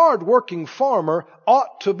the hard-working farmer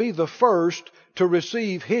ought to be the first to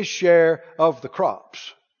receive his share of the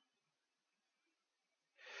crops.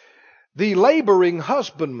 The laboring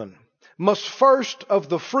husbandman must first of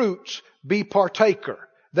the fruits be partaker.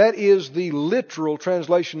 That is the literal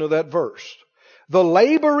translation of that verse. The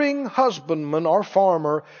laboring husbandman or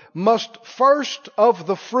farmer must first of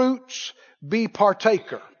the fruits be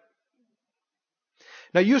partaker.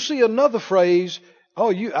 Now you see another phrase,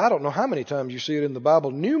 I don't know how many times you see it in the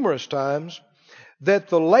Bible, numerous times, that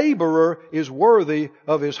the laborer is worthy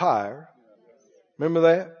of his hire. Remember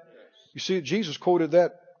that? You see, Jesus quoted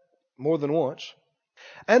that more than once.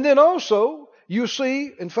 And then also, you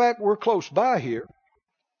see, in fact, we're close by here,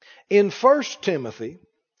 in 1 Timothy,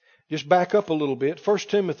 just back up a little bit, 1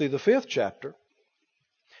 Timothy, the 5th chapter,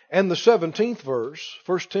 and the 17th verse,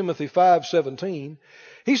 1 Timothy 5:17,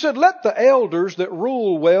 he said, "Let the elders that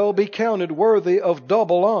rule well be counted worthy of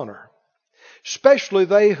double honor, especially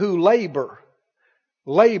they who labor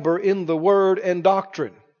in the word and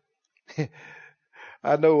doctrine."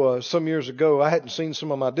 I know some years ago I hadn't seen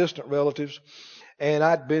some of my distant relatives, and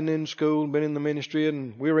I'd been in school, been in the ministry,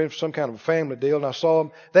 and we were in some kind of a family deal, and I saw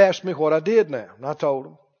them. They asked me what I did now, and I told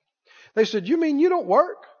them. They said, "You mean you don't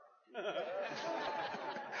work?"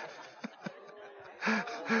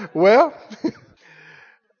 Well,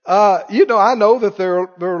 I know that there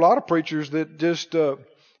are a lot of preachers that just,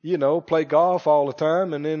 play golf all the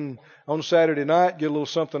time, and then on Saturday night get a little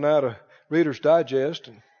something out of Reader's Digest.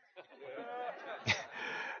 And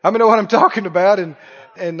I know what I'm talking about,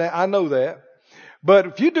 and I know that. But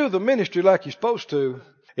if you do the ministry like you're supposed to,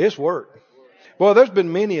 it's work. Well, there's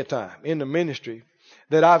been many a time in the ministry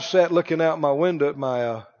that I've sat looking out my window at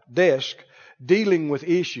my desk, dealing with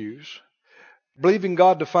issues, believing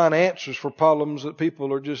God to find answers for problems that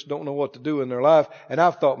people just don't know what to do in their life. And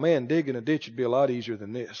I've thought, man, digging a ditch would be a lot easier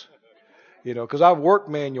than this. Because I've worked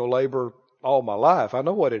manual labor all my life. I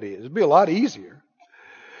know what it is. It'd be a lot easier.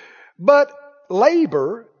 But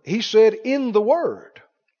labor, he said, in the word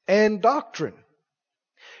and doctrine.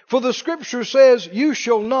 For the scripture says, "You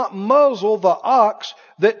shall not muzzle the ox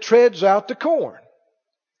that treads out the corn.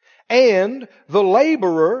 And the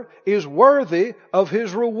laborer is worthy of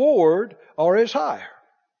his reward or his hire."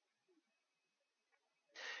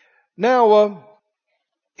 Now,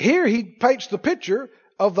 here he paints the picture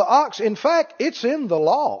of the ox. In fact, it's in the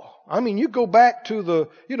law. I mean, you go back to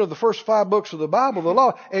the first 5 books of the Bible, the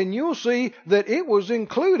law, and you'll see that it was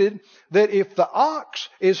included that if the ox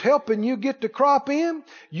is helping you get the crop in,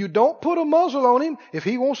 you don't put a muzzle on him. If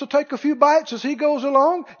he wants to take a few bites as he goes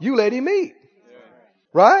along, you let him eat. Yeah.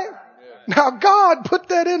 Right? Yeah. Now, God put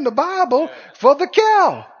that in the Bible for the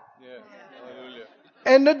cow. Yeah.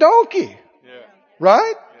 And the donkey. Yeah.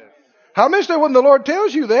 Right? Yes. How many say when the Lord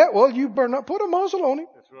tells you that, well, you better not put a muzzle on him.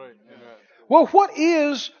 That's right. Yeah. Well, what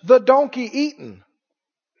is the donkey eating?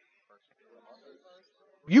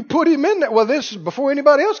 You put him in there. Well, this is before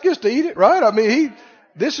anybody else gets to eat it, right? I mean,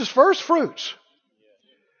 this is first fruits.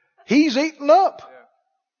 He's eating up.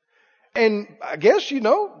 And I guess, you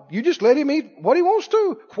just let him eat what he wants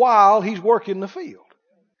to while he's working the field.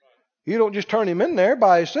 You don't just turn him in there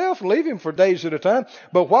by himself and leave him for days at a time.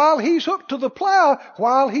 But while he's hooked to the plow,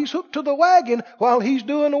 while he's hooked to the wagon, while he's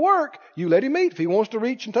doing the work, you let him eat. If he wants to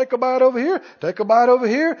reach and take a bite over here, take a bite over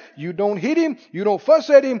here. You don't hit him. You don't fuss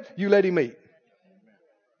at him. You let him eat.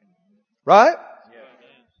 Right?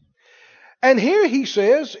 And here he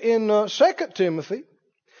says in 2 Timothy,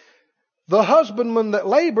 the husbandman that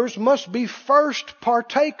labors must be first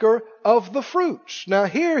partaker of the fruits. Now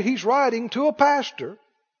here he's writing to a pastor,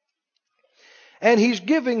 and he's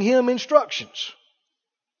giving him instructions.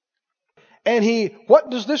 And what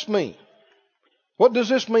does this mean? What does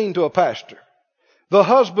this mean to a pastor? The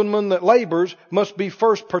husbandman that labors must be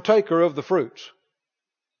first partaker of the fruits.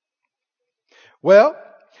 Well,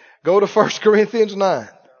 go to 1 Corinthians 9.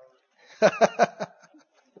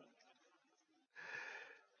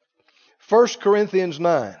 1 Corinthians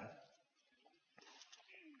 9.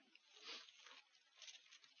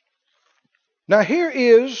 Now here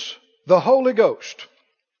is the Holy Ghost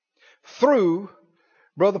through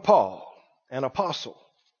Brother Paul, an apostle,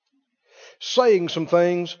 saying some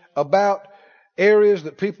things about areas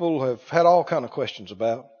that people have had all kind of questions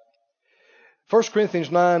about. 1 Corinthians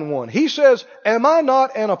 9:1. He says, am I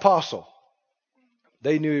not an apostle?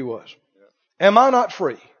 They knew he was. Am I not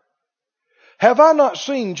free? Have I not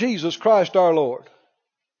seen Jesus Christ our Lord?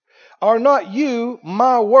 Are not you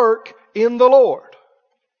my work in the Lord?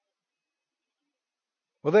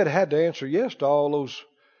 Well, they'd had to answer yes to all those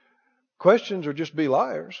questions or just be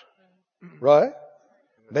liars. Right?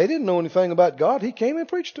 They didn't know anything about God. He came and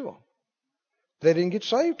preached to them. They didn't get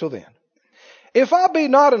saved till then. If I be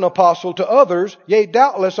not an apostle to others, yea,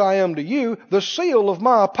 doubtless I am to you, the seal of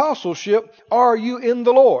my apostleship are you in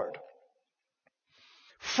the Lord.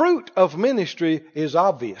 Fruit of ministry is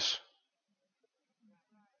obvious,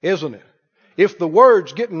 isn't it? If the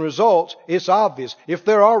word's getting results, it's obvious. If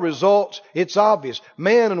there are results, it's obvious.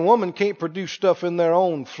 Man and woman can't produce stuff in their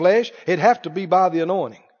own flesh. It'd have to be by the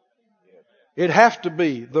anointing. It'd have to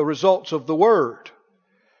be the results of the word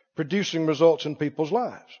producing results in people's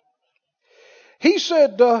lives. He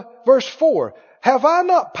said, verse 4, have I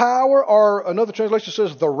not power, or another translation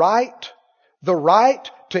says the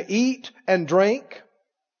right to eat and drink?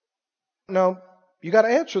 Now, you got to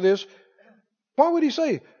answer this. Why would he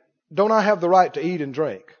say, don't I have the right to eat and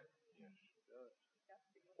drink?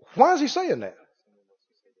 Why is he saying that?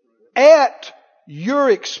 At your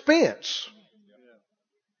expense.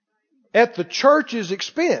 At the church's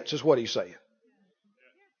expense is what he's saying.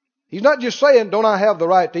 He's not just saying, don't I have the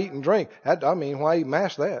right to eat and drink? I mean, why even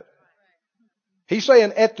ask that? He's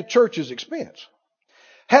saying at the church's expense.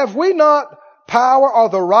 Have we not power or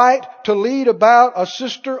the right to lead about a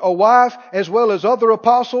sister, a wife, as well as other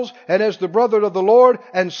apostles, and as the brother of the Lord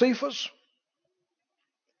and Cephas?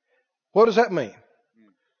 What does that mean?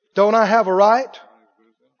 Don't I have a right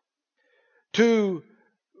to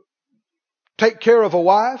take care of a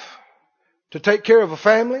wife, to take care of a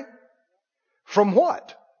family? From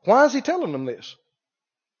what? Why is he telling them this?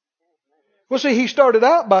 Well, see, he started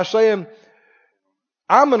out by saying,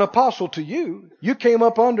 I'm an apostle to you. You came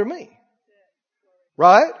up under me.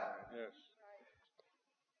 Right? Yes.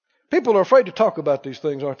 People are afraid to talk about these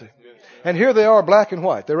things, aren't they? Yes. And here they are, black and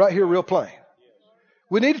white. They're right here real plain.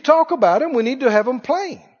 We need to talk about them. We need to have them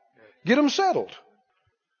plain. Get them settled.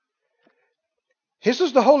 This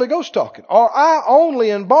is the Holy Ghost talking. Or I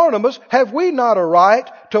only and Barnabas, have we not a right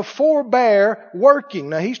to forbear working?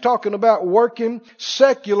 Now he's talking about working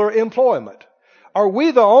secular employment. Are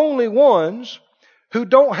we the only ones who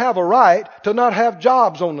don't have a right to not have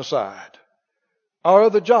jobs on the side? Or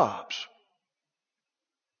other jobs?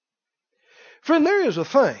 Friend, there is a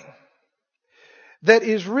thing that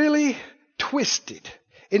is really twisted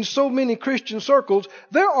in so many Christian circles.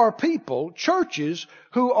 There are people, churches,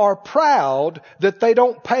 who are proud that they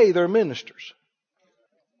don't pay their ministers.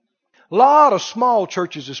 A lot of small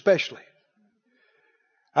churches especially.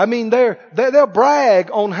 I mean, they'll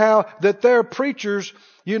brag on how that their preachers,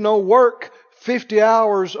 work 50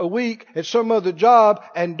 hours a week at some other job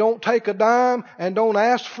and don't take a dime and don't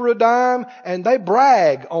ask for a dime, and they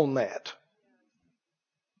brag on that.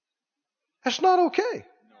 That's not okay.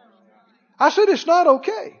 I said it's not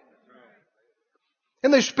okay.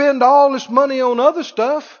 And they spend all this money on other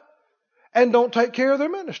stuff and don't take care of their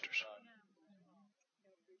ministers.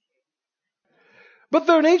 But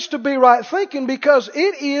there needs to be right thinking, because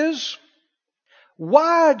it is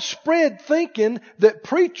widespread thinking that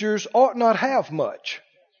preachers ought not have much.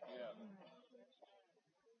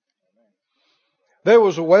 There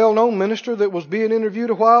was a well-known minister that was being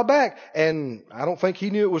interviewed a while back, and I don't think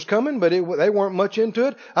he knew it was coming, but they weren't much into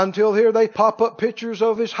it until here they pop up pictures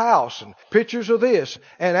of his house and pictures of this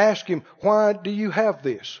and ask him, why do you have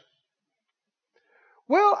this?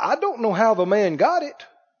 Well, I don't know how the man got it,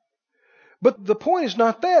 but the point is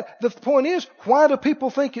not that. The point is, why do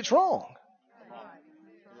people think it's wrong?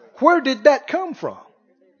 Where did that come from?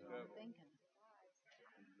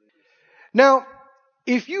 Now,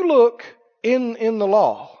 if you look in the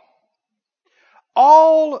law,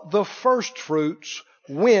 all the first fruits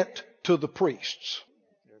went to the priests.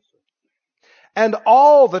 And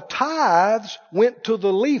all the tithes went to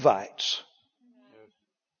the Levites.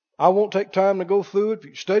 I won't take time to go through it.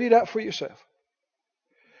 You study that for yourself.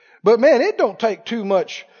 But man, it don't take too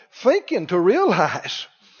much thinking to realize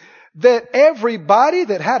that everybody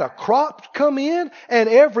that had a crop come in, and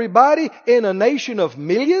everybody in a nation of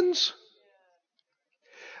millions,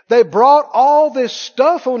 they brought all this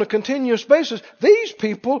stuff on a continuous basis. These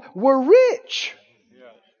people were rich.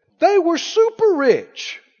 They were super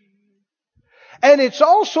rich. And it's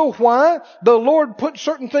also why the Lord put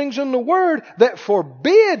certain things in the Word that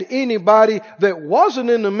forbid anybody that wasn't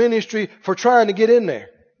in the ministry for trying to get in there.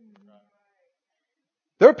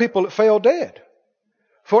 There are people that fell dead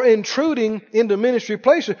for intruding into ministry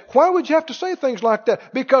places. Why would you have to say things like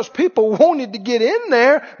that? Because people wanted to get in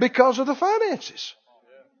there because of the finances.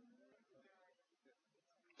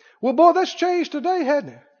 Well, boy, that's changed today,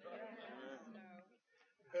 hasn't it?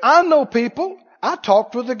 I know people. I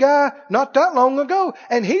talked with a guy not that long ago,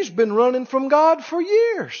 and he's been running from God for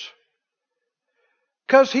years.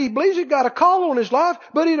 Because he believes he's got a call on his life,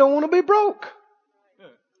 but he don't want to be broke.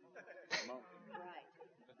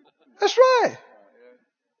 That's right.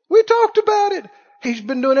 We talked about it. He's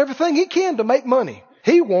been doing everything he can to make money.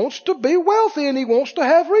 He wants to be wealthy and he wants to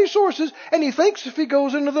have resources. And he thinks if he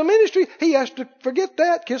goes into the ministry, he has to forget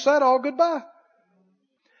that, kiss that all goodbye.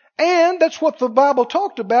 And that's what the Bible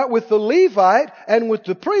talked about with the Levite and with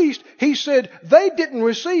the priest. He said they didn't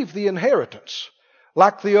receive the inheritance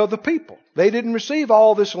like the other people. They didn't receive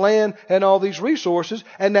all this land and all these resources,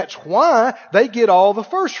 and that's why they get all the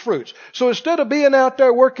first fruits. So instead of being out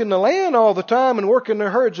there working the land all the time and working their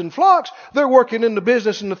herds and flocks, they're working in the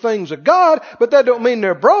business and the things of God, but that don't mean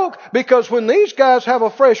they're broke, because when these guys have a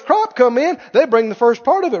fresh crop come in, they bring the first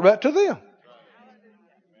part of it right to them.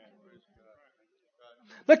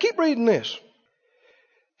 Now keep reading this.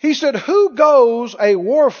 He said, who goes a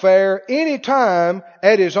warfare any time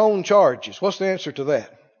at his own charges? What's the answer to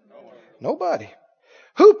that? Nobody.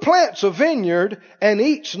 Who plants a vineyard and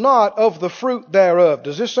eats not of the fruit thereof?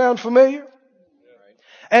 Does this sound familiar?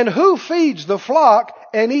 And who feeds the flock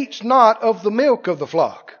and eats not of the milk of the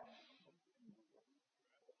flock?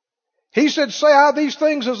 He said, say I these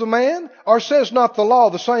things as a man, or says not the law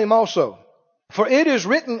the same also? For it is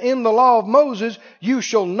written in the law of Moses, you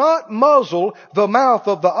shall not muzzle the mouth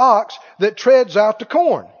of the ox that treads out the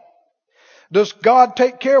corn. Does God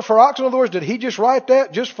take care for oxen? In other words, did He just write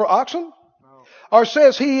that just for oxen? No. Or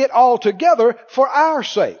says He it altogether for our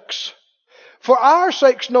sakes? For our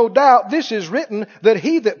sakes, no doubt, this is written that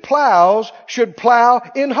he that plows should plow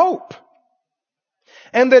in hope.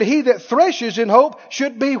 And that he that threshes in hope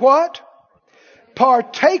should be what?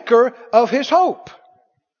 Partaker of his hope.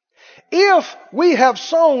 If we have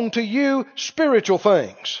sown to you spiritual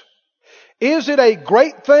things, is it a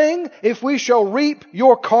great thing if we shall reap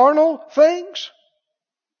your carnal things?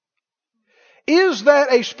 Is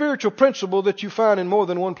that a spiritual principle that you find in more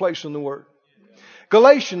than one place in the Word?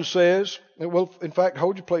 Galatians says, well, in fact,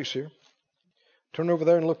 hold your place here. Turn over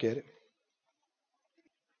there and look at it.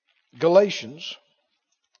 Galatians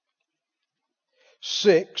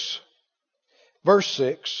 6, verse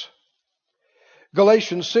 6.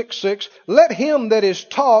 Galatians 6:6, let him that is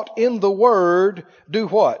taught in the word do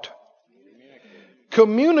what?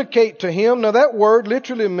 Communicate to him. Now that word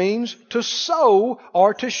literally means to sow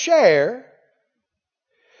or to share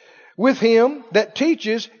with him that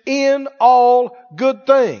teaches in all good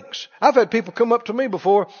things. I've had people come up to me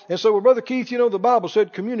before and say, well, Brother Keith, you know the Bible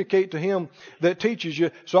said communicate to him that teaches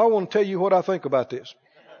you. So I want to tell you what I think about this.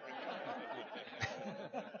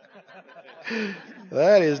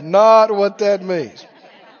 That is not what that means.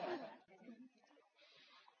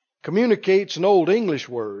 Communicate's an old English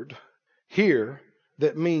word here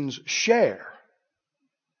that means share.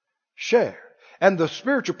 Share. And the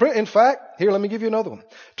spiritual print, in fact, here, let me give you another one.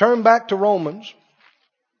 Turn back to Romans,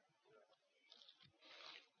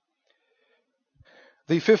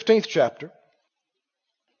 the 15th chapter.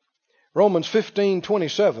 Romans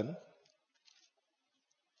 15:27.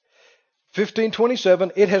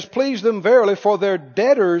 15:27, it has pleased them verily, for their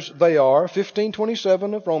debtors they are.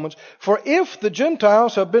 15:27 of Romans. For if the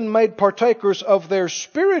Gentiles have been made partakers of their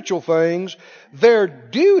spiritual things, their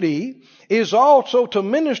duty is also to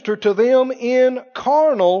minister to them in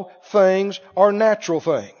carnal things or natural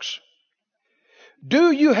things.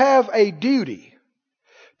 Do you have a duty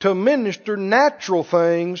to minister natural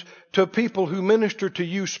things to people who minister to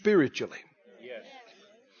you spiritually?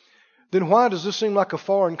 Then why does this seem like a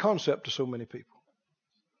foreign concept to so many people?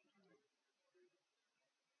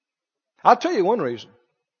 I'll tell you one reason.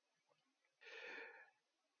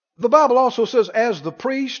 The Bible also says, as the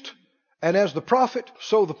priest and as the prophet,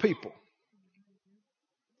 so the people.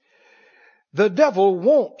 The devil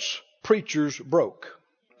wants preachers broke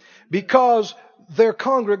because their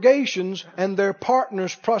congregations and their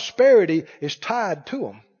partners' prosperity is tied to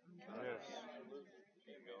them.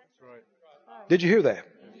 Did you hear that?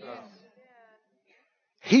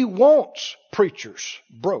 He wants preachers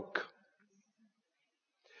broke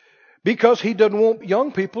because he doesn't want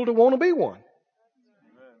young people to want to be one.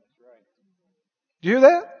 Do you hear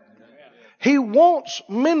that? He wants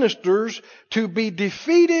ministers to be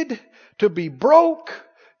defeated, to be broke,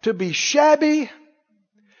 to be shabby,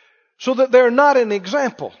 so that they're not an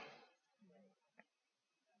example.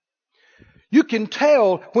 You can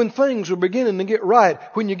tell when things are beginning to get right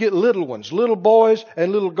when you get little ones, little boys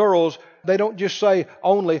and little girls. They don't just say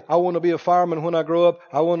only, I want to be a fireman when I grow up.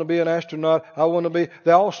 I want to be an astronaut.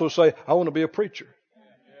 They also say, I want to be a preacher.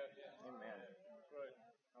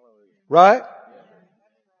 Right?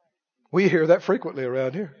 We hear that frequently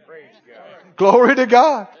around here. Glory to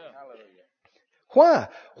God. Why?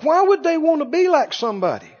 Why would they want to be like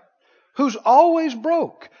somebody who's always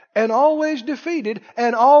broke and always defeated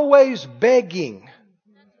and always begging?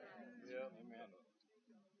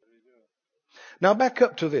 Now back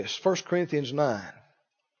up to this, 1 Corinthians 9.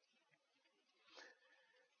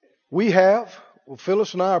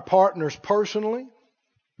 Phyllis and I are partners personally.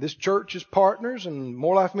 This church is partners, and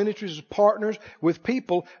More Life Ministries is partners with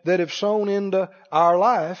people that have sown into our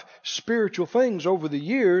life spiritual things over the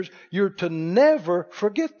years. You're to never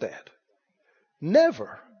forget that.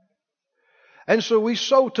 Never. And so we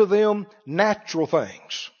sow to them natural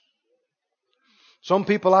things. Some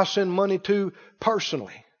people I send money to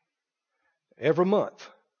personally every month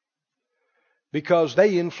because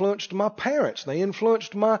they influenced my parents. They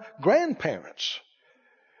influenced my grandparents.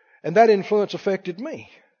 And that influence affected me.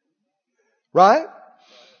 Right?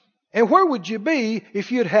 And where would you be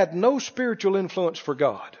if you'd had no spiritual influence for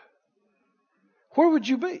God? Where would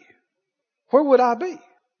you be? Where would I be?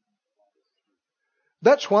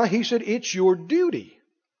 That's why he said it's your duty.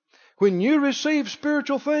 When you receive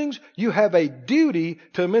spiritual things, you have a duty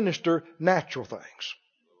to minister natural things.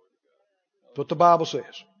 That's what the Bible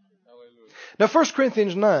says. Now 1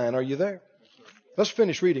 Corinthians 9, are you there? Let's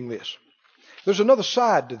finish reading this. There's another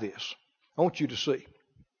side to this I want you to see.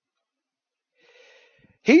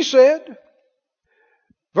 He said,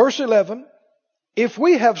 verse 11, if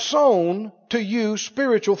we have sown to you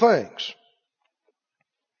spiritual things.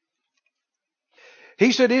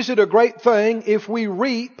 He said, is it a great thing if we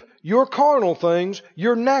reap your carnal things,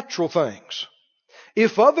 your natural things?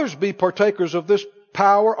 If others be partakers of this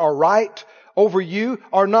power or right over you,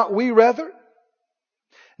 are not we rather?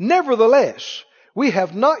 Nevertheless, we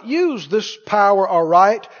have not used this power or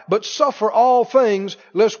right, but suffer all things,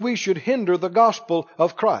 lest we should hinder the gospel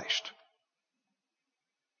of Christ.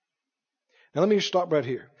 Now let me stop right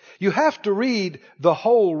here. You have to read the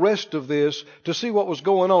whole rest of this to see what was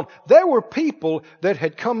going on. There were people that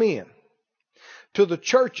had come in to the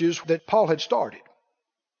churches that Paul had started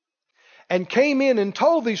and came in and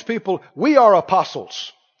told these people, we are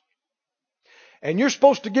apostles. And you're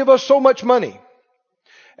supposed to give us so much money.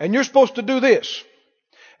 And you're supposed to do this.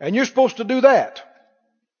 And you're supposed to do that.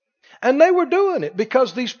 And they were doing it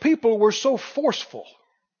because these people were so forceful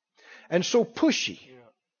and so pushy.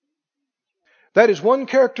 That is one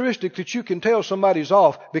characteristic that you can tell somebody's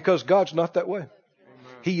off, because God's not that way. Amen.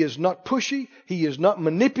 He is not pushy. He is not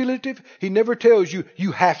manipulative. He never tells you,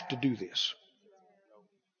 you have to do this.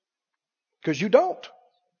 Because you don't.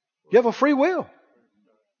 You have a free will.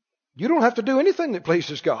 You don't have to do anything that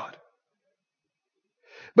pleases God.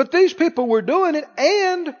 But these people were doing it,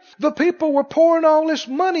 and the people were pouring all this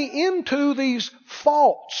money into these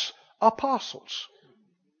false apostles.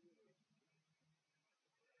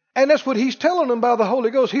 And that's what he's telling them by the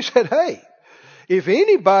Holy Ghost. He said, hey, if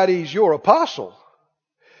anybody's your apostle,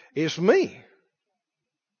 it's me.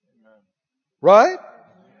 Right?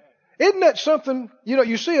 Isn't that something,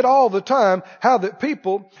 you see it all the time, how that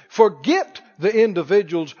people forget the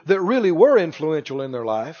individuals that really were influential in their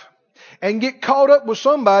life and get caught up with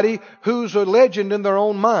somebody who's a legend in their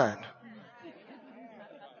own mind.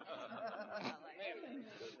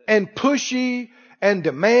 And pushy and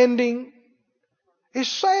demanding. It's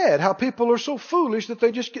sad how people are so foolish that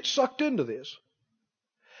they just get sucked into this.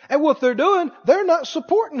 And what they're doing, they're not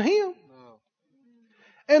supporting him.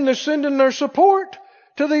 And they're sending their support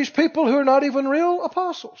to these people who are not even real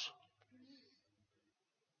apostles.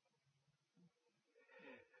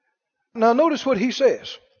 Now notice what he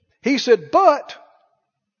says. He said,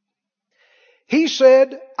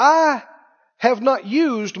 I have not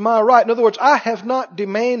used my right. In other words, I have not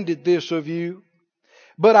demanded this of you,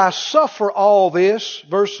 but I suffer all this,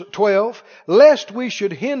 verse 12, lest we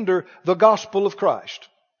should hinder the gospel of Christ.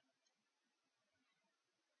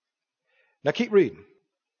 Now keep reading.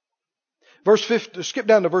 Skip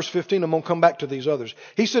down to verse 15. I'm going to come back to these others.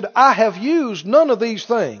 He said, I have used none of these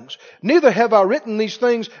things, neither have I written these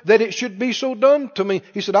things that it should be so done to me.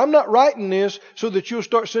 He said, I'm not writing this so that you'll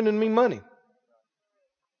start sending me money.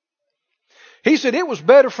 He said, it was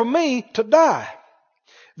better for me to die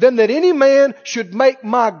than that any man should make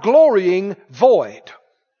my glorying void.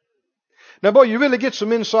 Now, boy, you really get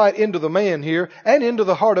some insight into the man here and into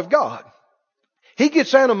the heart of God. He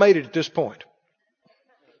gets animated at this point.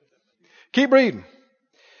 Keep reading.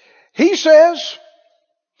 He says,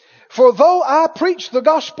 for though I preach the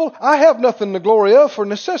gospel, I have nothing to glory of, for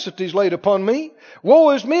necessities laid upon me.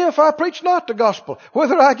 Woe is me if I preach not the gospel.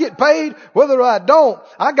 Whether I get paid, whether I don't,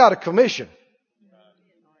 I got a commission.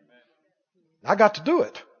 I got to do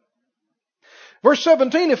it. Verse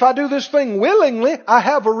 17, if I do this thing willingly, I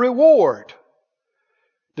have a reward.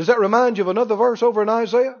 Does that remind you of another verse over in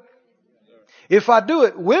Isaiah? If I do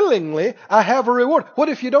it willingly, I have a reward. What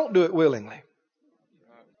if you don't do it willingly?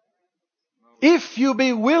 If you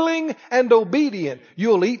be willing and obedient,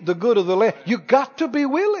 you'll eat the good of the land. You got to be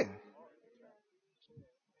willing.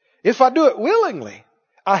 If I do it willingly,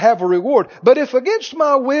 I have a reward. But if against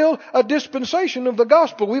my will, a dispensation of the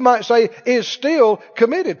gospel, we might say, is still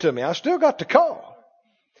committed to me. I still got to call.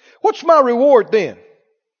 What's my reward then?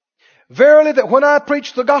 Verily that when I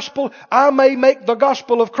preach the gospel, I may make the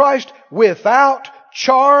gospel of Christ without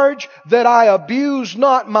charge, that I abuse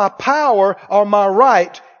not my power or my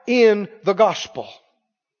right in the gospel.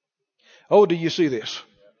 Oh, do you see this?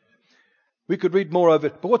 We could read more of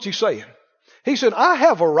it, but what's he saying? He said, I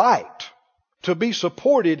have a right to be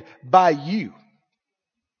supported by you.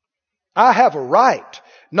 I have a right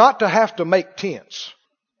not to have to make tents.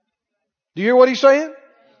 Do you hear what he's saying?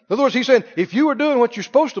 In other words, he's saying, if you were doing what you're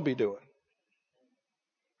supposed to be doing,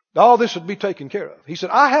 all this would be taken care of. He said,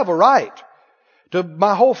 I have a right to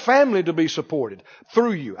my whole family to be supported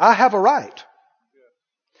through you. I have a right.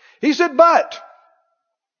 He said, but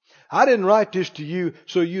I didn't write this to you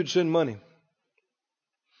so you'd send money.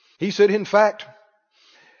 He said, in fact,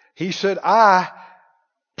 he said, I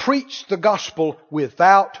preach the gospel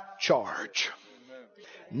without charge.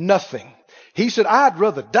 Nothing. He said, I'd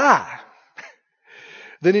rather die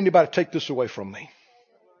than anybody take this away from me.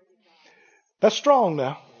 That's strong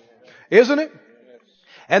now, isn't it?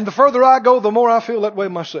 And the further I go, the more I feel that way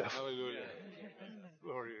myself.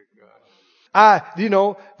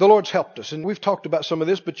 The Lord's helped us. And we've talked about some of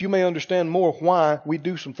this, but you may understand more why we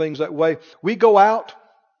do some things that way. We go out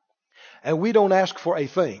and we don't ask for a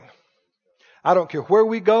thing. I don't care where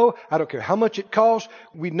we go. I don't care how much it costs.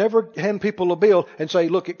 We never hand people a bill and say,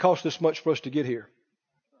 look, it cost this much for us to get here.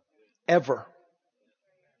 Ever.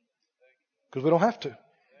 Because we don't have to.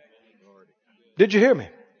 Did you hear me?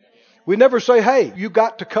 We never say, hey, you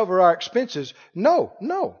got to cover our expenses. No.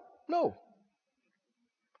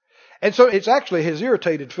 And so it's actually has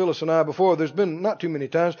irritated Phyllis and I before. There's been not too many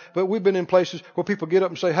times, but we've been in places where people get up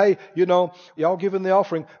and say, hey, y'all giving the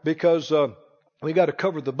offering because we got to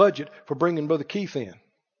cover the budget for bringing Brother Keith in.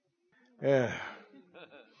 Yeah.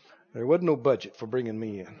 There wasn't no budget for bringing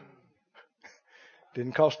me in.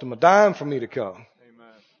 Didn't cost them a dime for me to come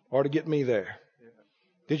or to get me there.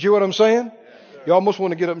 Did you hear what I'm saying? You almost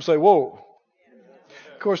want to get up and say, whoa.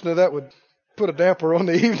 Of course, now that would put a damper on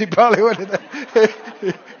the evening, probably, wouldn't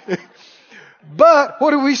it? But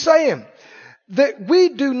what are we saying? That we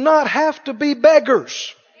do not have to be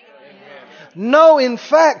beggars. No, in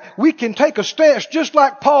fact, we can take a stance just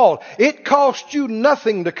like Paul. It cost you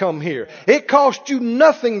nothing to come here. It cost you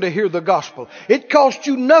nothing to hear the gospel. It cost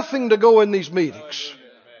you nothing to go in these meetings.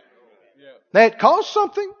 Now, it costs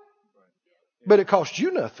something, but it costs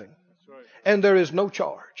you nothing. And there is no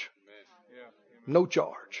charge. No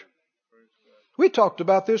charge. We talked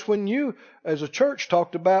about this when you, as a church,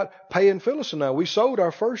 talked about paying Phyllis and I. We sold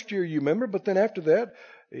our first year, you remember, but then after that,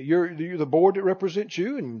 you're the board that represents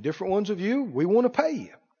you and different ones of you, we want to pay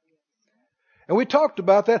you. And we talked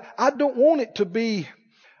about that. I don't want it to be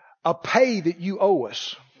a pay that you owe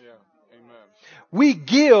us. We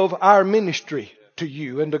give our ministry to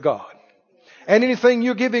you and to God. And anything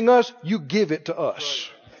you're giving us, you give it to us.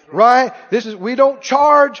 Right? We don't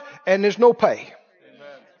charge and there's no pay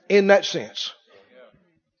in that sense.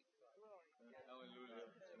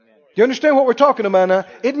 Do you understand what we're talking about now?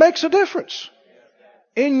 It makes a difference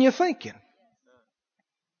in your thinking.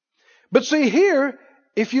 But see here,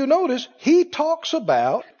 if you notice, he talks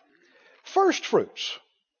about first fruits.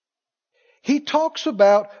 He talks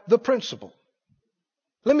about the principle.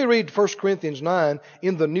 Let me read 1 Corinthians 9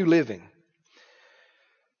 in the New Living.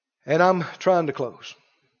 And I'm trying to close.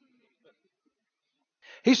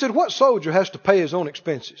 He said, what soldier has to pay his own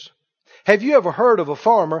expenses? Have you ever heard of a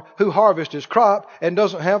farmer who harvests his crop and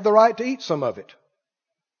doesn't have the right to eat some of it?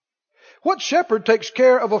 What shepherd takes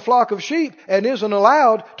care of a flock of sheep and isn't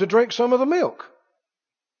allowed to drink some of the milk?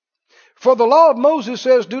 For the law of Moses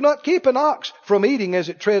says, do not keep an ox from eating as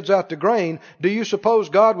it treads out the grain. Do you suppose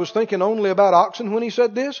God was thinking only about oxen when He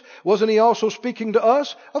said this? Wasn't He also speaking to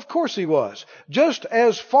us? Of course He was. Just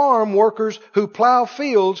as farm workers who plow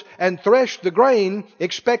fields and thresh the grain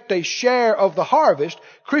expect a share of the harvest,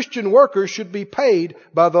 Christian workers should be paid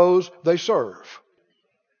by those they serve.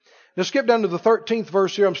 Now skip down to the 13th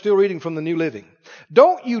verse here. I'm still reading from the New Living.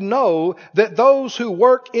 Don't you know that those who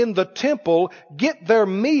work in the temple get their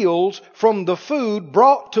meals from the food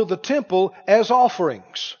brought to the temple as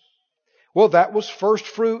offerings? Well, that was first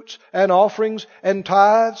fruits and offerings and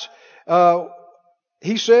tithes.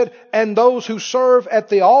 He said, and those who serve at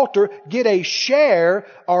the altar get a share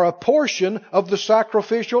or a portion of the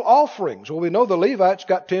sacrificial offerings. Well, we know the Levites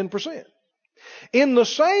got 10%. In the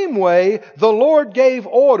same way, the Lord gave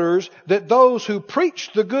orders that those who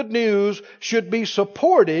preach the good news should be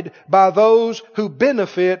supported by those who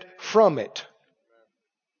benefit from it.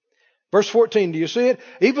 Verse 14, do you see it?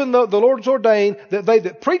 Even though the Lord has ordained that they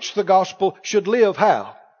that preach the gospel should live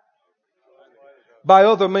how? By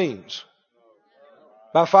other means.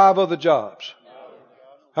 By 5 other jobs.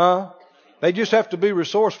 Huh? They just have to be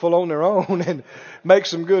resourceful on their own and make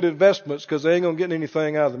some good investments, because they ain't going to get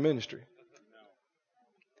anything out of the ministry.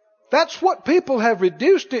 That's what people have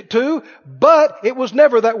reduced it to, but it was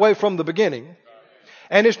never that way from the beginning.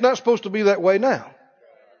 And it's not supposed to be that way now.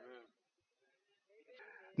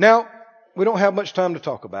 Now, we don't have much time to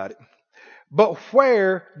talk about it. But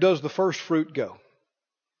where does the first fruit go?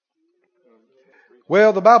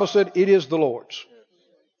 Well, the Bible said it is the Lord's.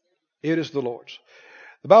 It is the Lord's.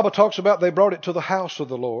 The Bible talks about they brought it to the house of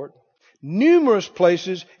the Lord. Numerous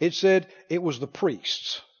places it said it was the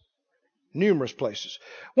priests. Numerous places.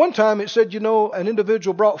 One time it said, an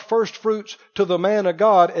individual brought first fruits to the man of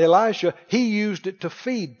God, Elisha. He used it to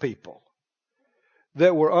feed people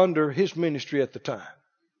that were under his ministry at the time.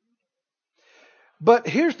 But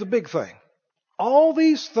here's the big thing. All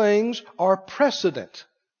these things are precedent.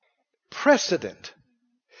 Precedent.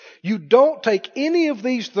 You don't take any of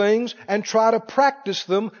these things and try to practice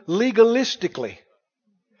them legalistically.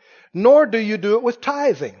 Nor do you do it with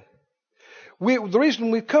tithing. The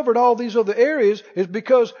reason we've covered all these other areas is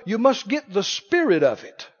because you must get the spirit of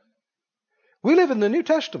it. We live in the New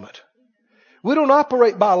Testament. We don't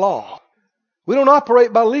operate by law. We don't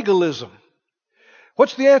operate by legalism.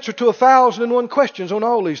 What's the answer to 1,001 questions on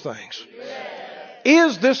all these things?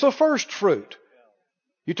 Is this a first fruit?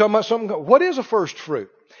 You talking about something? What is a first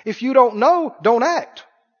fruit? If you don't know, don't act.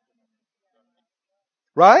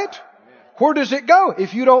 Right? Where does it go?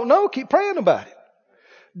 If you don't know, keep praying about it.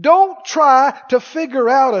 Don't try to figure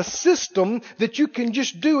out a system that you can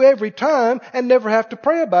just do every time and never have to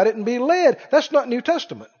pray about it and be led. That's not New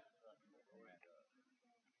Testament.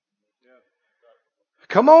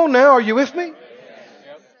 Come on now, are you with me?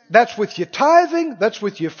 That's with your tithing. That's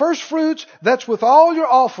with your first fruits. That's with all your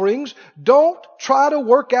offerings. Don't try to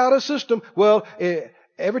work out a system. Well,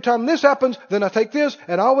 every time this happens, then I take this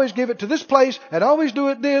and I always give it to this place and I always do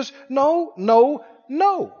it this. No, no,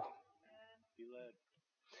 no.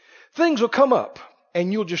 Things will come up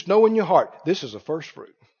and you'll just know in your heart, this is a first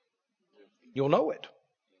fruit. You'll know it.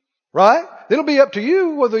 Right? It'll be up to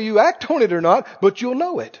you whether you act on it or not, but you'll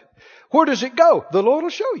know it. Where does it go? The Lord will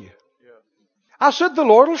show you. I said the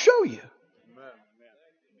Lord will show you.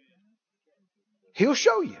 He'll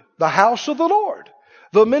show you. The house of the Lord.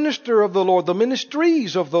 The minister of the Lord. The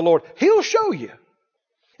ministries of the Lord. He'll show you.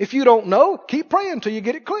 If you don't know, keep praying until you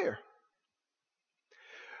get it clear.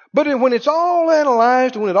 But when it's all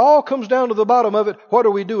analyzed, when it all comes down to the bottom of it, what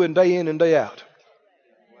are we doing day in and day out?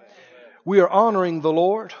 We are honoring the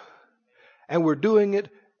Lord, and we're doing it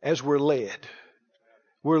as we're led.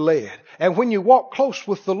 We're led. And when you walk close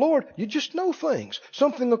with the Lord, you just know things.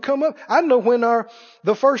 Something will come up. I know when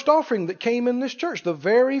the first offering that came in this church, the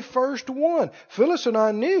very first one, Phyllis and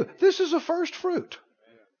I knew this is a first fruit.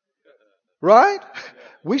 Right?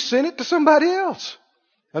 We sent it to somebody else,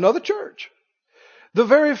 another church. The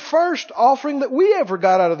very first offering that we ever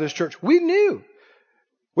got out of this church, we knew.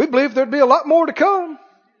 We believed there'd be a lot more to come.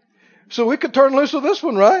 So we could turn loose of this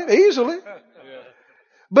one, right? Easily.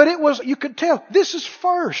 But you could tell, this is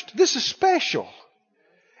first. This is special.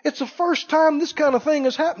 It's the first time this kind of thing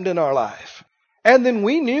has happened in our life. And then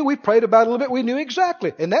we prayed about it a little bit, we knew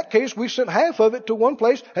exactly. In that case, we sent half of it to one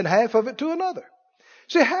place and half of it to another.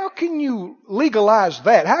 See, how can you legalize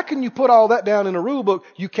that? How can you put all that down in a rule book?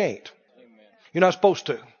 You can't. You're not supposed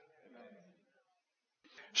to.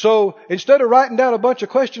 So instead of writing down a bunch of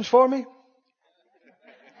questions for me,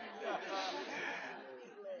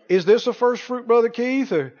 is this a first fruit, Brother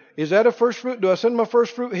Keith? Or is that a first fruit? Do I send my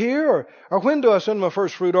first fruit here? Or when do I send my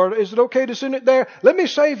first fruit? Or is it okay to send it there? Let me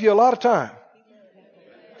save you a lot of time.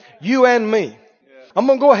 You and me. I'm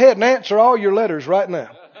going to go ahead and answer all your letters right now.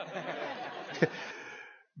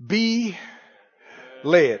 Be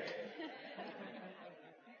led.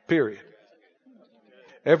 Period.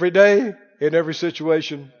 Every day, in every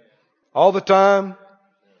situation, all the time.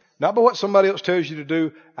 Not by what somebody else tells you to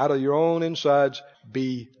do. Out of your own insides,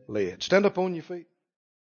 be led. Stand up on your feet.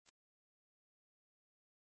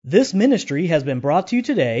 This ministry has been brought to you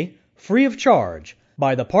today, free of charge,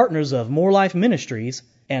 by the partners of More Life Ministries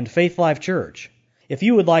and Faith Life Church. If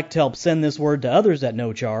you would like to help send this word to others at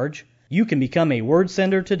no charge, you can become a word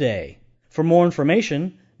sender today. For more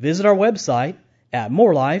information, visit our website at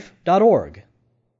morelife.org.